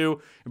combine the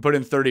two and put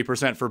in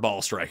 30% for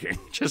ball striking.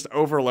 Just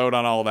overload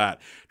on all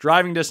that.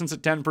 Driving distance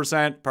at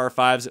 10%, par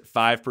 5s at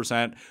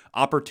 5%,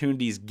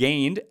 opportunities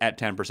gained at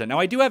 10%. Now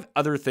I do have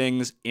other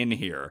things in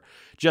here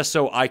just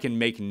so I can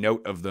make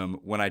note of them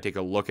when I take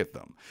a look at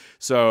them.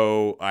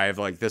 So I have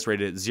like this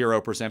rated at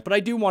 0%, but I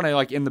do want to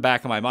like in the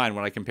back of my mind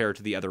when I compare it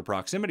to the other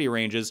proximity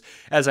ranges,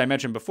 as I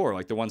mentioned before,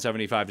 like the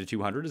 175 to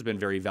 200 has been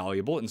very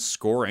valuable in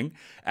scoring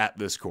at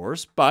this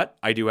course, but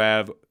I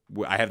have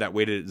that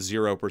weighted at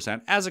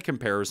 0% as a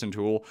comparison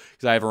tool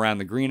because I have around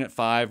the green at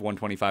 5,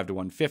 125 to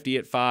 150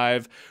 at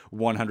 5,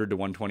 100 to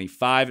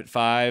 125 at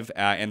 5,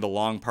 and the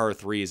long par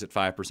 3s at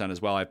 5%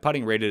 as well. I have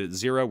putting rated at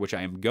 0, which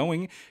I am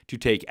going to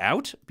take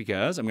out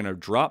because I'm going to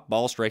drop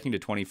ball striking to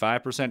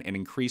 25% and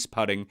increase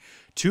putting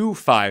to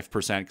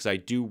 5% because I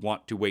do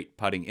want to weight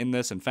putting in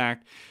this. In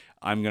fact,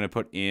 I'm going to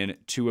put in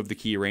 2 of the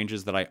key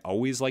ranges that I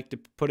always like to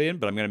put in,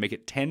 but I'm going to make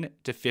it 10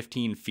 to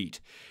 15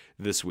 feet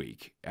this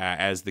week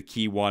as the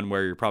key one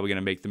where you're probably going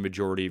to make the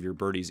majority of your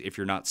birdies if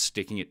you're not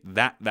sticking it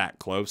that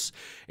close.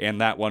 And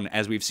that one,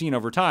 as we've seen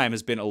over time,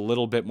 has been a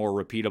little bit more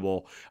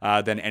repeatable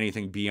than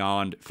anything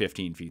beyond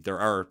 15 feet. There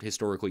are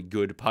historically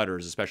good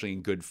putters, especially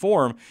in good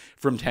form,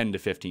 from 10 to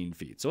 15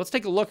 feet. So let's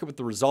take a look at what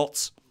the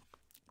results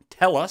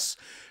tell us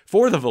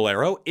for the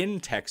Valero in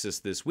Texas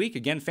this week.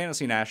 Again,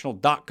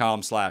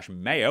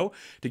 fantasynational.com/Mayo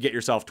to get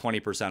yourself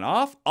 20%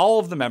 off all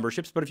of the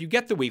memberships. But if you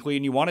get the weekly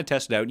and you want to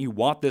test it out and you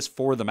want this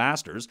for the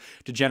Masters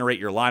to generate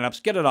your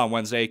lineups, get it on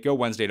Wednesday, go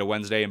Wednesday to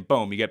Wednesday, and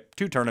boom, you get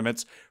 2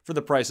 tournaments for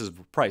the price is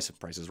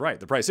right.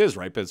 The price is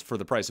right, but it's for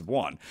the price of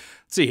 1.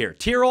 Let's see here.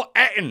 Tyrrell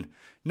Etten,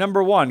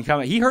 number 1,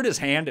 coming. He hurt his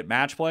hand at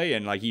match play,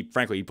 and like he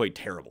played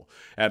terrible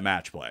at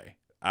match play.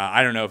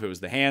 I don't know if it was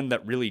the hand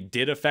that really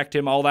did affect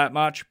him all that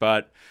much,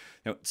 but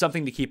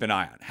something to keep an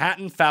eye on.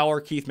 Hatton, Fowler,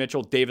 Keith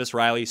Mitchell, Davis,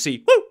 Riley,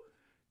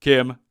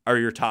 Kim are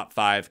your top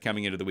 5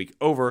 coming into the week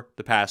over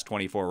the past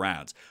 24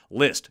 rounds.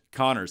 List,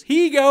 Connors,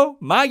 Higo,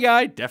 my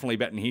guy, definitely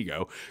betting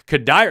Higo.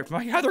 Kadira,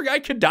 my other guy,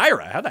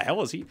 Kadira. How the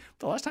hell is he?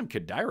 The last time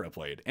Kadira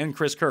played. And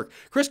Chris Kirk.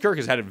 Chris Kirk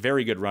has had a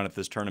very good run at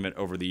this tournament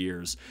over the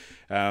years.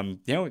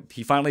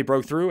 He finally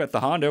broke through at the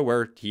Honda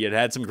where he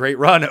had some great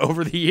run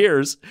over the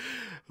years.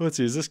 Let's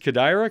see, is this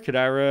Kadira?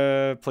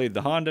 Kadira played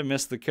the Honda,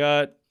 missed the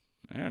cut.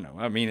 I don't know.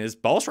 I mean, his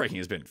ball striking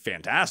has been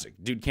fantastic.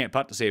 Dude can't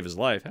putt to save his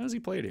life. How does he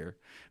play it here?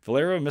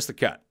 Valero missed the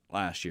cut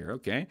last year.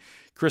 Okay.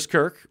 Chris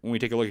Kirk, when we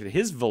take a look at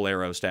his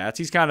Valero stats,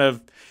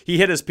 he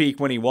hit his peak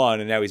when he won,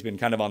 and now he's been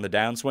kind of on the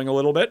downswing a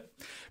little bit.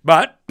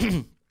 But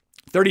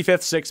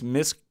 35th, 6th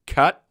missed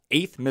cut,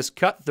 8th missed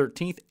cut,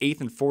 13th,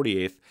 8th, and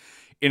 48th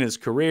in his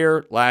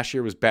career. Last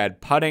year was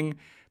bad putting.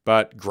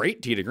 But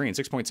great tee to green,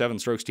 6.7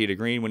 strokes tee to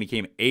green. When he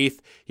came 8th,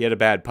 he had a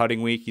bad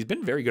putting week. He's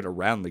been very good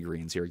around the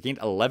greens here. He gained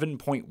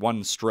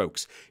 11.1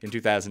 strokes in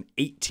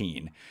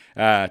 2018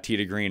 tee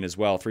to green as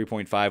well.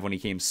 3.5 when he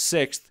came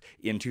 6th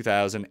in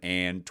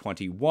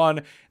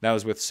 2021. That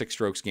was with 6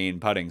 strokes gained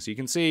putting. So you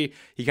can see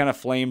he kind of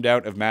flamed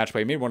out of match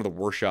play. He made one of the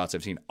worst shots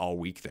I've seen all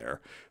week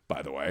there,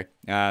 by the way.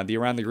 The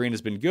around the green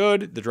has been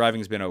good. The driving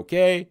has been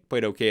okay.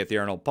 Played okay at the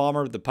Arnold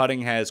Palmer. The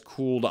putting has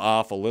cooled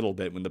off a little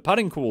bit. When the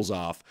putting cools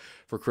off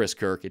for Chris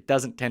Kirk, it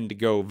doesn't tend to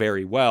go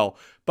very well,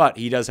 but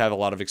he does have a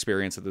lot of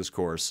experience at this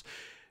course.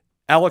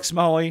 Alex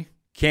Smalley,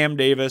 Cam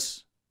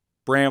Davis,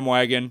 Bram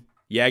Wagon,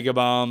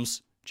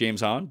 Yagabombs,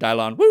 James Hahn,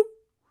 Dylon Woo.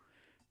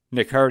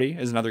 Nick Hardy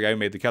is another guy who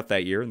made the cut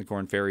that year in the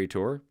Korn Ferry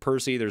Tour.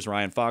 Percy, there's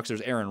Ryan Fox,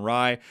 there's Aaron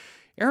Rye.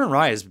 Aaron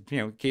Rye is,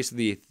 in case of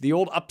the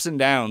old ups and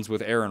downs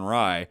with Aaron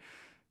Rye,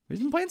 he's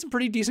been playing some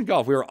pretty decent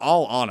golf. We were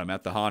all on him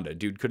at the Honda.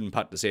 Dude couldn't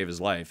putt to save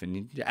his life.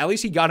 And at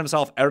least he got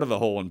himself out of the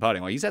hole in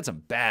putting. Like, he's had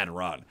some bad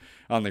run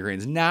on the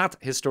greens. Not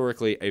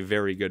historically a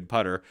very good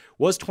putter.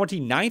 Was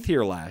 29th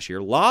here last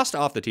year. Lost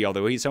off the tee,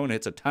 although he's someone who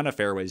hits a ton of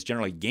fairways,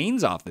 generally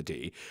gains off the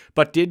tee,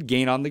 but did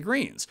gain on the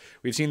greens.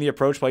 We've seen the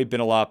approach play been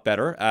a lot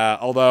better,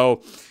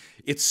 although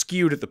it's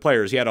skewed at the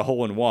players. He had a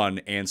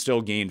hole-in-one and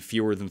still gained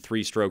fewer than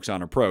 3 strokes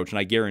on approach. And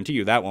I guarantee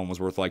you that one was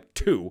worth like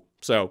 2.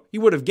 So he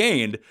would have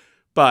gained,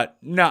 but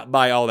not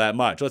by all that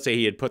much. Let's say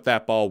he had put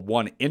that ball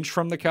 1 inch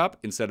from the cup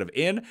instead of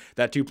in.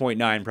 That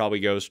 2.9 probably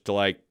goes to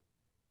like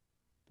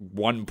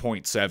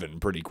 1.7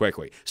 pretty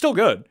quickly. Still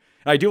good.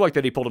 And I do like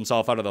that he pulled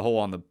himself out of the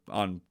hole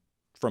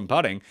from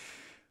putting.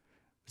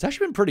 It's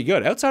actually been pretty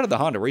good outside of the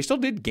Honda, where he still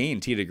did gain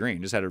tee to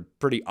green. Just had a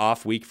pretty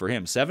off week for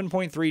him.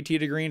 7.3 tee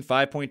to green,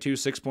 5.2,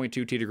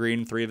 6.2 tee to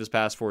green, 3 of his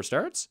past 4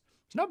 starts.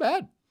 It's not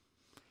bad.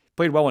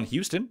 Played well in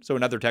Houston, so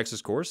another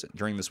Texas course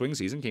during the swing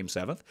season, came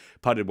 7th.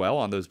 Putted well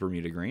on those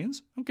Bermuda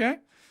greens. Okay.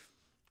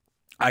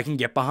 I can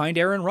get behind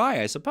Aaron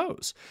Rye, I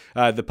suppose.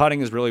 The putting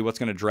is really what's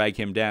going to drag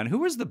him down.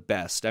 Who is the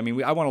best? I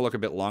mean, I want to look a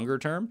bit longer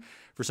term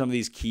for some of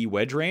these key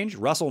wedge range.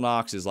 Russell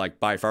Knox is like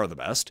by far the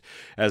best,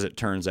 as it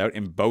turns out,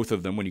 in both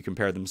of them when you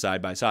compare them side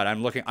by side.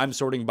 I'm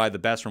sorting by the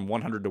best from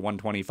 100 to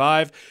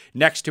 125.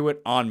 Next to it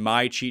on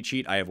my cheat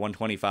sheet, I have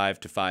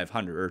 125 to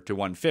 500 or to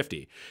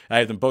 150. I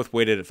have them both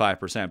weighted at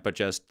 5%, but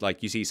just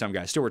like you see some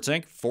guys, Stuart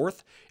Sink,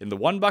 4th in the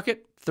one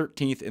bucket,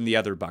 13th in the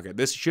other bucket.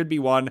 This should be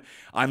one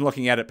I'm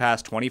looking at it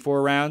past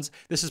 24 rounds.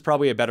 This is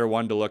probably a better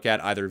one to look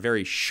at either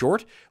very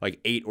short, like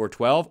 8 or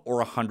 12, or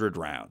 100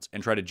 rounds,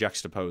 and try to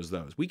juxtapose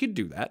those. We could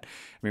do that.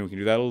 I mean, we can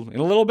do that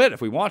in a little bit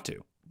if we want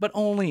to, but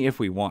only if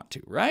we want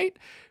to, right?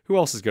 Who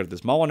else is good at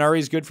this? Molinari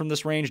is good from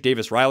this range.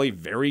 Davis Riley,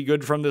 very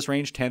good from this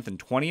range, 10th and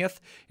 20th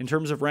in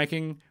terms of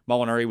ranking.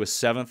 Molinari was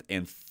 7th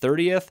and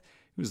 30th.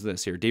 Who's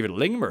this here? David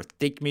Lingmerth,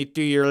 take me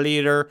to your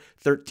leader,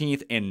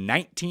 13th and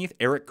 19th.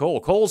 Eric Cole,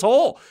 Cole's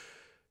Hole,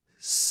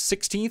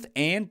 16th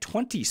and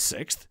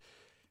 26th.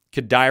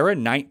 Kadira,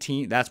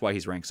 19th. That's why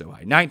he's ranked so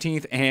high.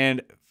 19th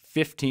and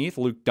 15th.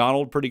 Luke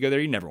Donald, pretty good there.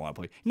 You never want to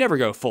play. You never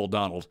go full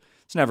Donald.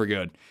 It's never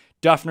good.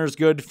 Duffner's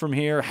good from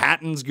here.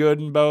 Hatton's good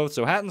in both.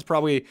 So Hatton's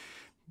probably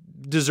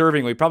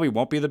deservingly, probably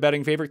won't be the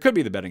betting favorite. Could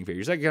be the betting favorite.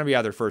 He's going to be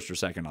either first or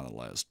second on the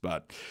list.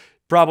 But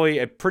probably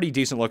a pretty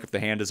decent look if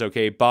the hand is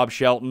okay. Bob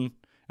Shelton,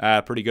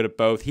 pretty good at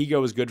both.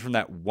 Higo is good from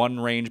that one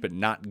range, but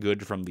not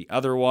good from the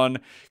other one.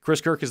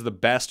 Chris Kirk is the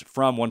best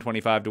from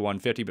 125 to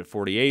 150, but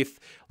 48th.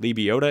 Lee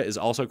Biota is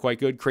also quite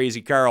good.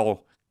 Crazy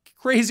Carl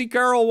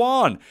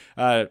won.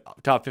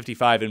 Top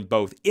 55 in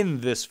both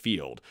in this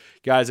field.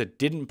 Guys that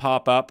didn't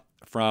pop up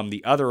from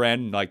the other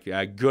end, like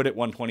good at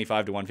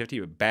 125 to 150,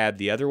 but bad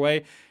the other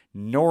way.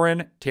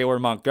 Norin, Taylor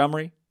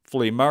Montgomery,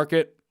 Flea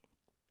Market.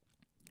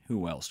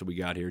 Who else do we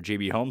got here?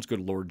 JB Holmes. Good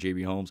Lord,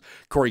 JB Holmes.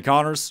 Corey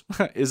Connors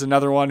is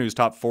another one who's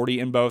top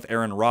 40 in both.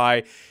 Aaron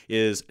Rye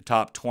is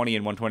top 20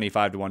 in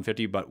 125 to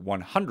 150, but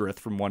 100th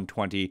from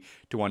 120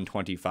 to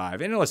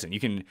 125. And listen, you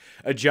can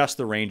adjust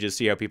the ranges,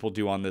 see how people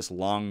do on this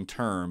long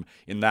term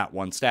in that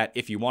one stat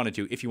if you wanted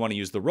to. If you want to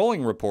use the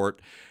rolling report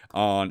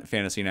on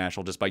Fantasy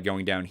National just by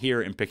going down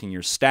here and picking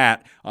your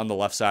stat on the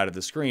left side of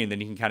the screen, then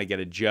you can kind of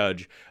get a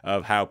judge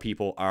of how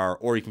people are,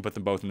 or you can put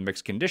them both in the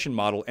mixed condition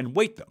model and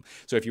weight them.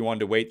 So if you wanted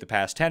to weight the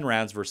past 10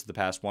 rounds versus the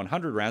past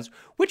 100 rounds,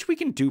 which we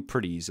can do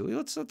pretty easily,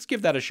 let's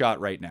give that a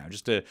shot right now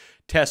just to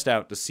test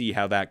out to see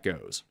how that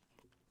goes.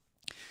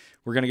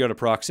 We're going to go to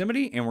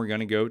proximity and we're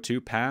going to go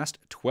to past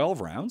 12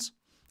 rounds.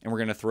 And we're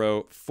going to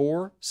throw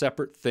 4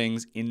 separate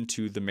things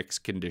into the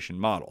mixed condition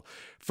model.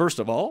 First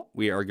of all,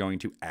 we are going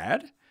to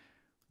add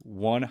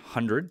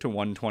 100 to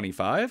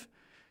 125,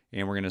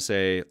 and we're going to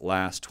say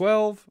last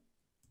 12,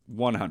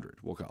 100,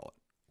 we'll call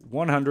it.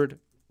 100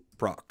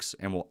 procs,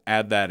 and we'll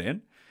add that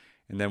in,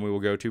 and then we will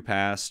go to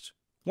past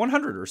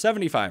 100 or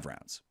 75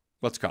 rounds,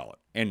 let's call it,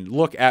 and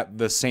look at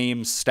the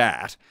same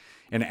stat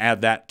and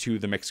add that to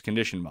the mixed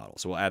condition model.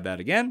 So we'll add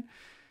that again.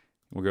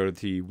 We'll go to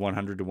the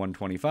 100 to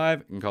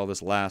 125 and call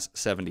this last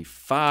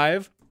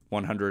 75,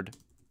 100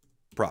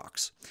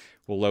 procs.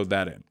 We'll load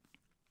that in.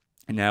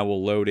 And now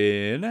we'll load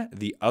in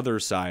the other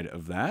side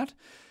of that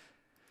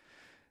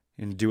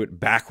and do it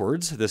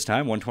backwards this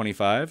time,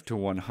 125 to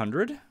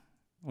 100.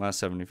 Last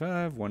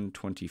 75,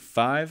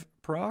 125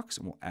 procs,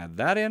 and we'll add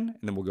that in, and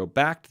then we'll go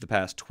back to the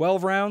past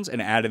 12 rounds and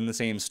add in the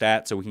same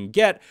stat so we can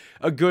get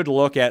a good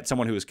look at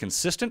someone who is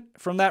consistent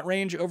from that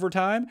range over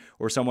time,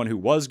 or someone who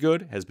was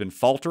good, has been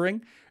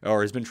faltering,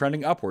 or has been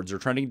trending upwards or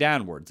trending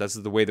downwards. That's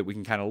the way that we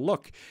can kind of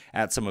look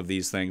at some of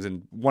these things,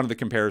 and one of the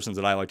comparisons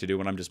that I like to do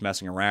when I'm just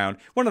messing around,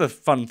 one of the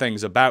fun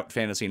things about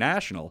Fantasy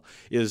National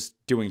is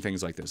doing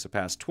things like this. The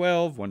past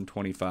 12,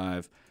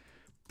 125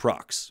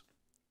 procs.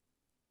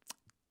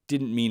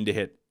 Didn't mean to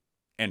hit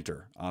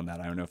enter on that.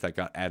 I don't know if that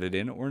got added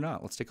in or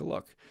not. Let's take a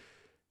look.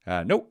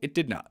 Nope, it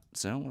did not.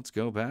 So let's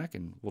go back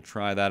and we'll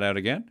try that out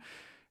again.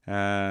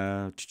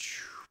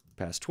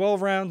 Past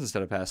 12 rounds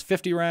instead of past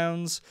 50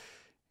 rounds.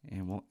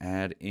 And we'll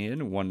add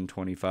in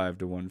 125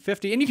 to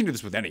 150. And you can do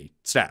this with any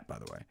stat, by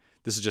the way.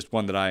 This is just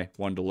one that I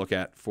wanted to look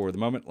at for the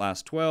moment.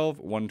 Last 12,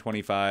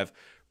 125,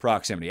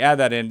 proximity. Add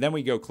that in. Then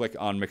we go click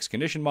on mixed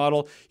condition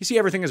model. You see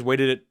everything is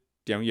weighted at,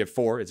 you have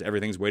 4.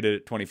 Everything's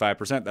weighted at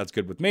 25%. That's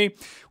good with me.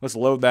 Let's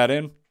load that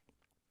in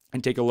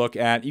and take a look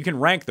at, you can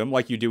rank them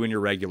like you do in your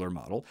regular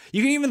model.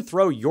 You can even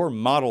throw your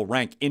model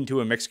rank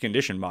into a mixed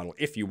condition model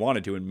if you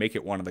wanted to and make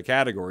it one of the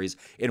categories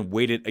and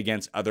weight it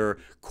against other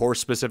course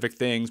specific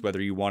things,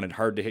 whether you wanted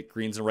hard to hit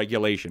greens in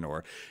regulation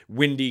or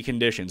windy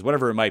conditions,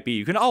 whatever it might be.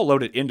 You can all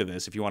load it into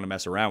this if you want to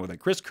mess around with it.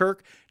 Chris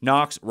Kirk,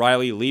 Knox,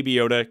 Riley, Lee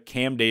Biota,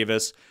 Cam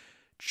Davis,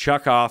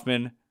 Chuck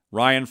Hoffman,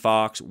 Ryan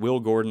Fox,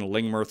 Will Gordon,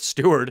 Lingmerth,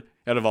 Stewart,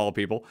 out of all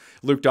people,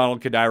 Luke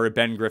Donald, Kadira,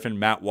 Ben Griffin,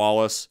 Matt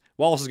Wallace.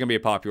 Wallace is going to be a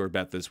popular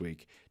bet this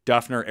week.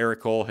 Duffner,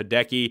 Eric Cole,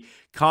 Hideki,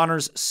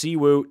 Connors,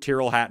 Siwoo,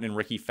 Tyrrell Hatton, and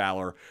Ricky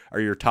Fowler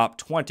are your top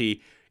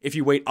 20 if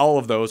you weight all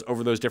of those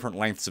over those different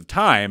lengths of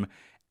time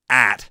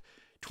at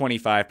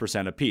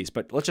 25% apiece.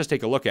 But let's just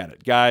take a look at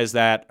it. Guys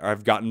that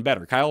have gotten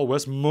better. Kyle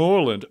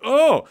Westmoreland.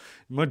 Oh,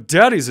 my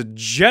daddy's a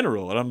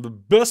general, and I'm the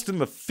best in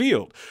the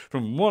field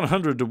from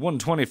 100 to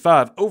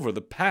 125 over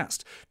the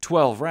past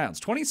 12 rounds.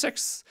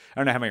 26, I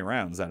don't know how many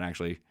rounds that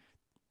actually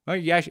Oh,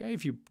 yeah,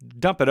 if you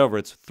dump it over,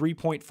 it's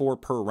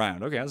 3.4 per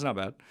round. Okay, that's not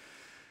bad.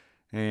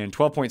 And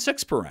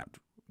 12.6 per round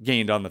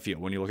gained on the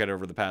field when you look at it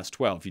over the past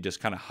 12. You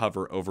just kind of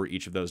hover over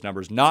each of those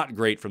numbers. Not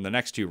great from the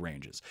next two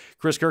ranges.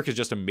 Chris Kirk is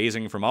just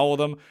amazing from all of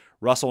them.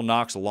 Russell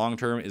Knox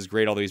long-term is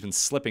great, although he's been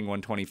slipping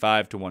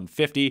 125 to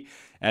 150.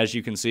 As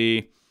you can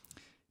see,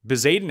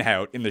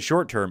 Bezadenhout in the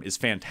short term is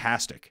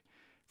fantastic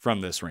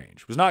from this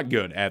range. Was not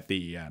good at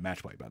the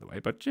match play, by the way,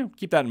 but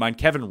keep that in mind.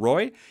 Kevin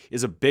Roy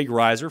is a big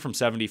riser from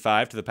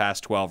 75 to the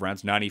past 12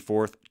 rounds,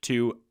 94th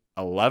to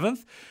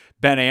 11th.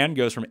 Ben Ann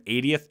goes from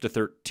 80th to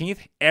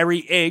 13th.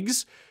 Ari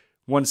Iggs,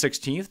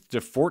 116th to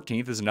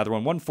 14th is another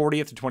one.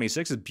 140th to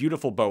 26th is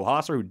beautiful Bo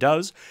Hosser, who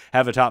does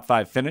have a top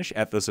 5 finish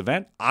at this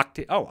event.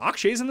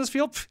 Akshay's in this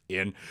field?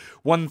 In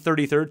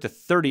 133rd to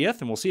 30th,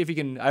 and we'll see if he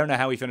can. I don't know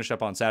how he finished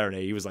up on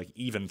Saturday. He was like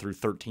even through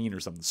 13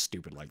 or something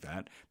stupid like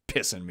that,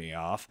 pissing me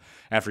off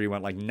after he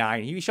went like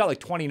 9. He shot like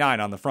 29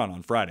 on the front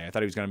on Friday. I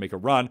thought he was going to make a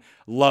run.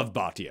 Love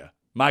Bhatia,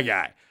 my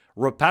guy.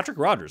 Patrick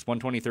Rogers,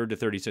 123rd to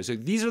 36. So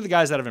these are the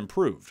guys that have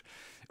improved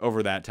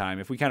over that time.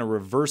 If we kind of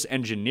reverse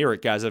engineer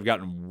it, guys that have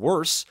gotten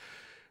worse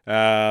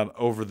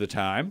over the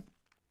time.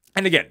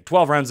 And again,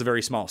 12 rounds is a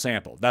very small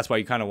sample. That's why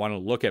you kind of want to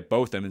look at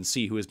both of them and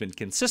see who has been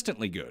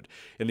consistently good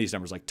in these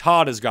numbers. Like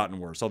Todd has gotten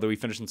worse, although he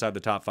finished inside the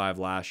top 5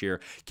 last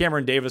year.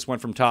 Cameron Davis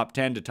went from top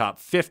 10 to top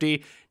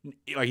 50.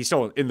 Like he's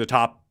still in the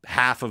top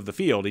half of the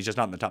field. He's just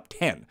not in the top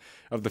 10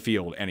 of the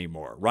field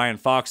anymore. Ryan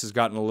Fox has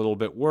gotten a little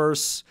bit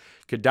worse.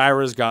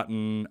 Kadira's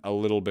gotten a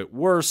little bit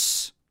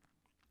worse.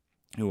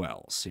 Who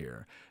else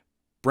here?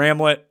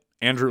 Bramlett,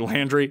 Andrew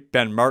Landry,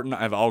 Ben Martin,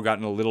 I've all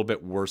gotten a little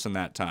bit worse in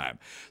that time.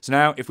 So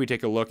now if we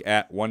take a look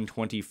at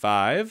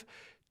 125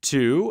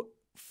 to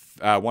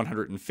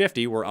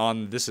 150, we're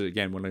on this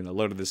again. When I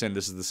loaded this in,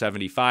 this is the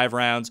 75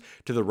 rounds.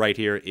 To the right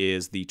here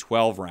is the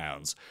 12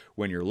 rounds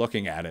when you're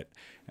looking at it.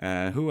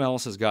 Who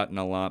else has gotten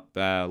a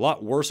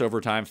lot worse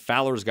over time?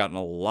 Fowler's gotten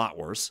a lot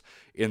worse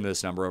in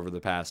this number over the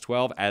past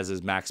 12, as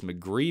is Max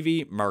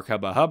McGreevy, Mark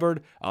Hubba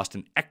Hubbard,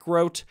 Austin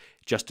Eckroat,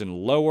 Justin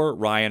Lower,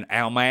 Ryan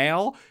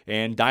Almail,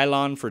 and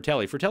Dylan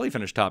Fratelli. Fratelli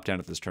finished top 10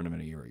 at this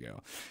tournament a year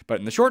ago. But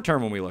in the short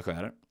term, when we look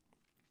at it,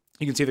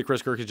 you can see that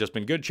Chris Kirk has just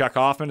been good. Chuck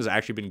Hoffman has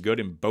actually been good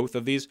in both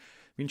of these.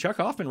 I mean, Chuck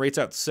Hoffman rates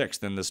out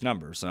 6th in this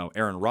number. So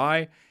Aaron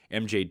Rye,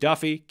 MJ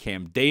Duffy,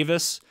 Cam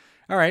Davis.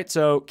 All right,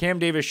 so Cam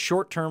Davis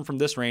short-term from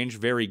this range,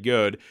 very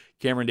good.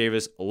 Cameron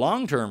Davis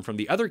long-term from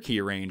the other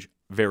key range,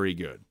 very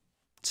good.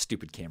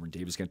 Stupid Cameron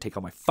Davis is going to take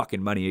all my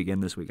fucking money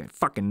again this week. I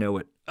fucking know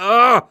it.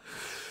 Ugh!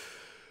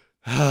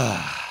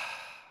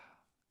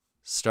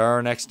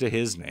 Star next to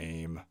his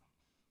name.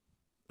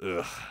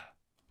 Ugh.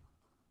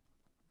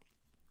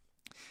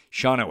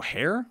 Sean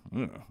O'Hare?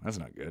 That's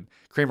not good.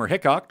 Kramer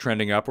Hickok,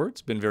 trending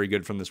upwards. Been very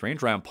good from this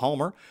range. Ryan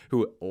Palmer,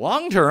 who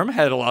long-term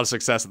had a lot of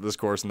success at this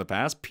course in the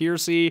past.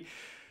 Piercy,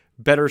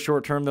 better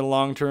short-term than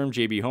long-term.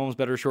 J.B. Holmes,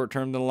 better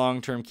short-term than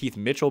long-term. Keith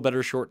Mitchell,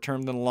 better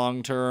short-term than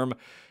long-term.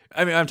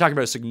 I mean, I'm talking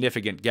about a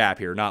significant gap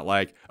here, not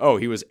like, oh,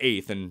 he was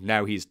 8th and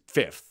now he's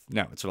 5th.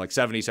 No, it's like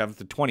 77th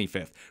to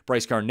 25th.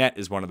 Bryce Garnett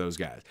is one of those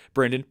guys.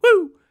 Brendan,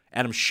 woo!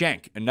 Adam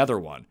Schenk, another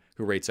one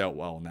who rates out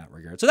well in that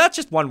regard. So that's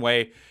just one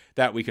way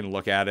that we can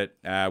look at it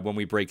when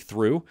we break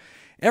through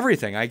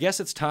everything. I guess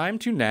it's time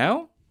to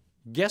now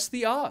guess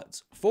the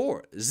odds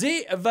for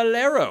the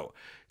Valero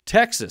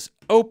Texas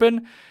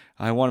Open.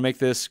 I want to make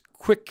this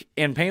quick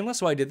and painless,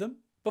 so I did them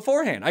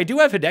beforehand. I do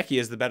have Hideki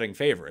as the betting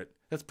favorite.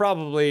 That's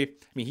probably, I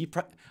mean,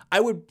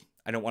 I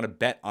don't want to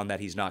bet on that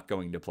he's not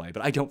going to play,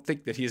 but I don't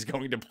think that he is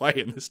going to play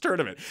in this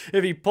tournament.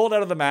 If he pulled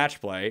out of the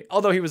match play,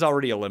 although he was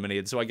already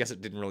eliminated, so I guess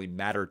it didn't really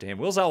matter to him.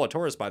 Will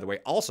Zalatoris, by the way,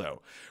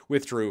 also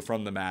withdrew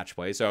from the match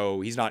play,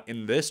 so he's not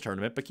in this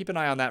tournament, but keep an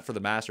eye on that for the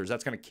Masters.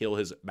 That's going to kill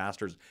his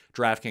Masters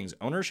DraftKings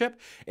ownership,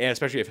 and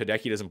especially if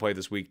Hideki doesn't play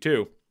this week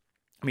too.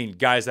 I mean,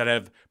 guys that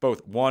have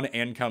both won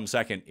and come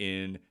second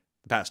in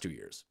the past 2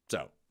 years.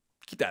 So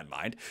keep that in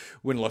mind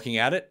when looking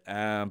at it.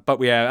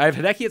 But I have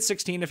Hideki at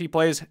 16 if he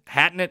plays,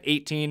 Hatton at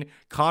 18,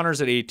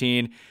 Connors at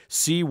 18,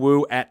 Si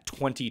Woo at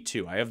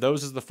 22. I have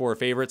those as the 4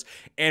 favorites.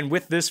 And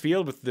with this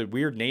field, with the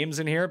weird names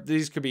in here,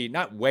 these could be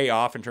not way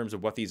off in terms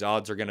of what these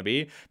odds are going to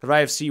be. But if I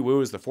have Si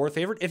Woo as the 4th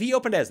favorite, if he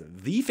opened as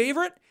the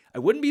favorite, I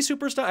wouldn't be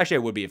super stunned. Actually,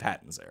 I would be if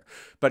Hatton's there.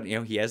 But,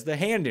 he has the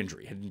hand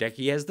injury.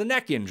 Hideki has the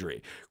neck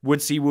injury.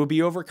 Would Si Woo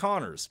be over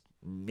Connors?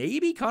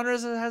 Maybe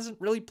Connors hasn't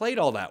really played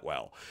all that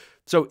well.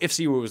 So if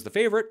Si Woo was the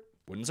favorite,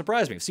 wouldn't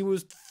surprise me. If Si Woo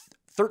was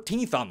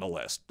 13th on the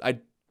list, I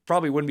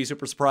probably wouldn't be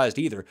super surprised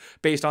either,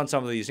 based on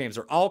some of these names.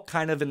 They're all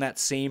kind of in that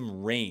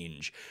same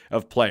range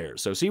of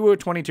players. So Si Woo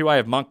at 22, I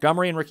have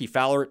Montgomery and Ricky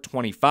Fowler at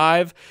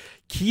 25,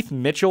 Keith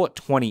Mitchell at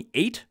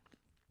 28,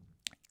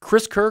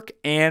 Chris Kirk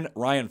and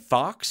Ryan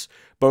Fox,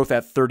 both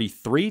at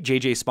 33.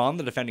 JJ Spawn,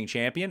 the defending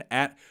champion,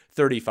 at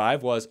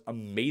 35, was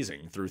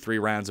amazing through 3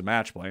 rounds of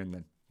match play, and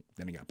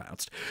then he got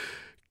bounced.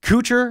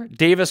 Kuchar,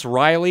 Davis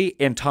Riley,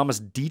 and Thomas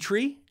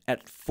Dietrich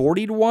at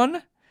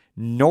 40-1.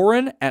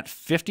 Noren at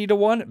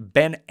 50-1.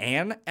 Ben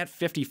Ann at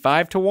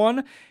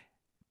 55-1.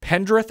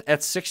 Pendrith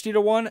at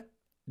 60-1.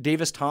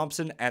 Davis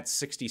Thompson at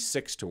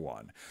 66 to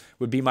 1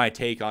 would be my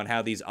take on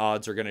how these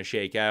odds are going to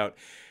shake out.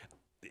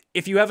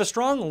 If you have a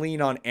strong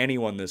lean on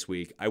anyone this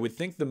week, I would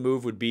think the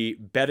move would be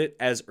bet it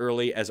as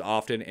early as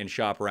often and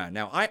shop around.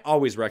 Now, I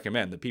always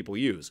recommend that people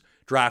use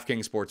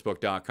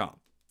DraftKingsSportsbook.com.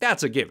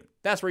 That's a given.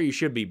 That's where you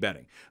should be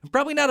betting.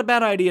 Probably not a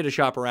bad idea to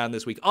shop around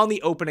this week on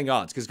the opening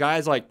odds, because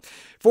guys like,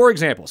 for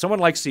example, someone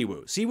like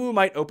Siwoo. Siwoo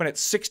might open at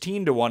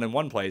 16 to 1 in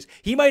one place.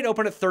 He might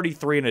open at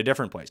 33 in a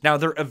different place. Now,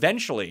 they're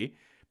eventually,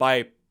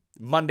 by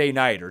Monday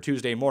night or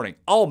Tuesday morning,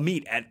 all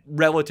meet at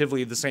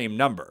relatively the same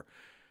number,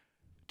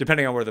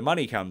 depending on where the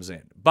money comes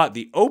in. But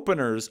the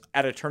openers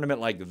at a tournament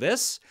like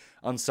this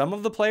on some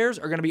of the players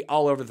are going to be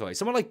all over the place.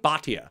 Someone like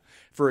Bhatia,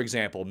 for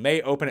example,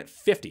 may open at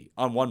 50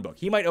 on one book.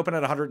 He might open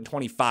at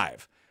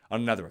 125 on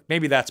another book.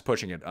 Maybe that's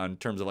pushing it in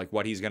terms of like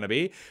what he's going to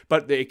be,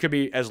 but it could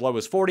be as low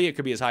as 40. It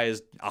could be as high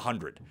as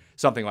 100,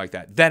 something like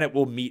that. Then it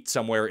will meet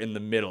somewhere in the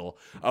middle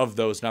of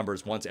those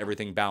numbers once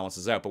everything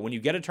balances out. But when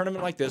you get a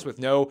tournament like this with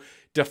no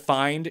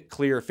defined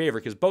clear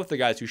favorite, because both the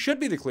guys who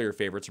should be the clear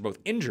favorites are both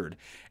injured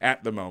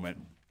at the moment,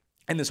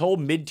 and this whole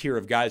mid-tier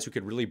of guys who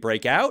could really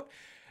break out,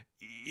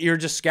 you're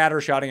just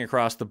scattershotting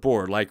across the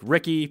board. Like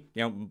Ricky,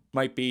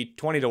 might be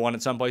 20 to 1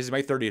 at some places,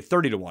 might 30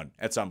 to 1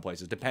 at some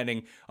places,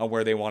 depending on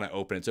where they want to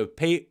open it. So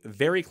pay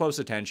very close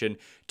attention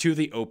to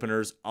the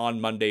openers on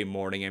Monday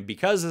morning. And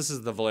because this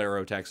is the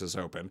Valero Texas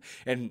Open,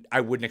 and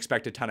I wouldn't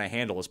expect a ton of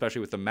handle,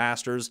 especially with the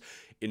Masters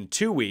in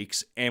 2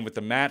 weeks and with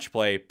the match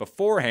play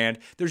beforehand,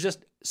 there's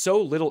just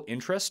so little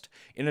interest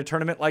in a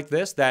tournament like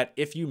this that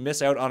if you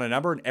miss out on a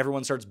number and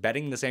everyone starts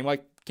betting the same,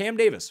 like Cam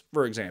Davis,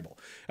 for example,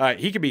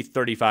 he could be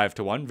 35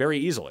 to 1 very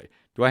easily.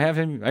 Do I have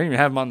him? I don't even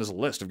have him on this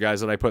list of guys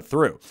that I put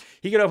through.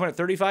 He could open at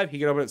 35. He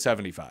could open at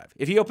 75.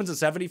 If he opens at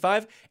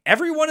 75,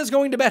 everyone is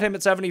going to bet him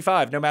at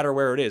 75, no matter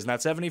where it is. And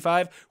that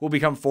 75 will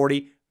become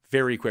 40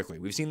 very quickly.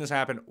 We've seen this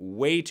happen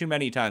way too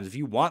many times. If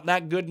you want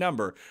that good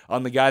number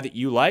on the guy that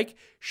you like,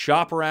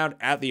 shop around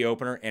at the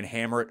opener and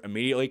hammer it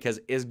immediately, because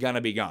it's going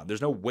to be gone.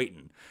 There's no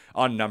waiting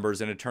on numbers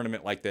in a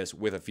tournament like this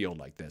with a field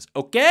like this.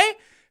 Okay?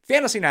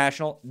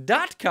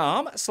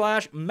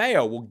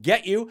 FantasyNational.com/Mayo will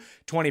get you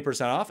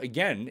 20% off.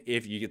 Again,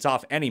 it's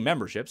off any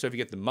membership. So if you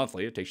get the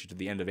monthly, it takes you to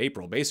the end of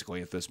April,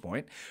 basically, at this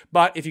point.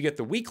 But if you get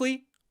the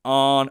weekly,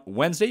 on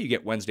Wednesday, you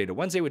get Wednesday to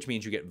Wednesday, which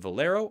means you get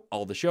Valero,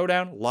 all the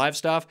showdown, live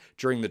stuff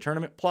during the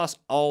tournament, plus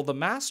all the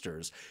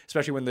Masters,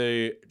 especially when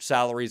the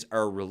salaries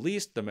are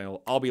released.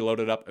 They'll all be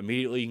loaded up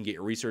immediately. You can get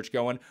your research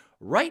going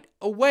right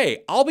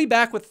away. I'll be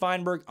back with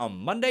Feinberg on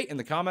Monday. In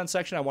the comments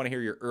section, I want to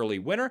hear your early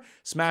winner.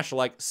 Smash a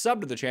like,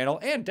 sub to the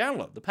channel, and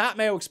download the Pat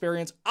Mayo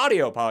Experience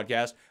audio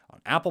podcast on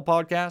Apple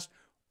Podcasts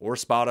or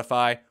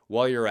Spotify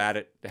while you're at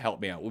it to help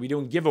me out. We'll be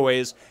doing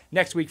giveaways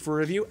next week for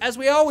review, as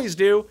we always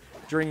do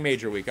during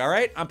Major Week. All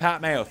right, I'm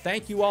Pat Mayo.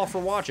 Thank you all for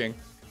watching.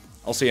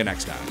 I'll see you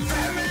next time.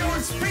 Pat Mayo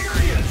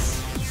Experience!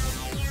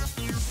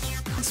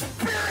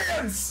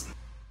 Experience!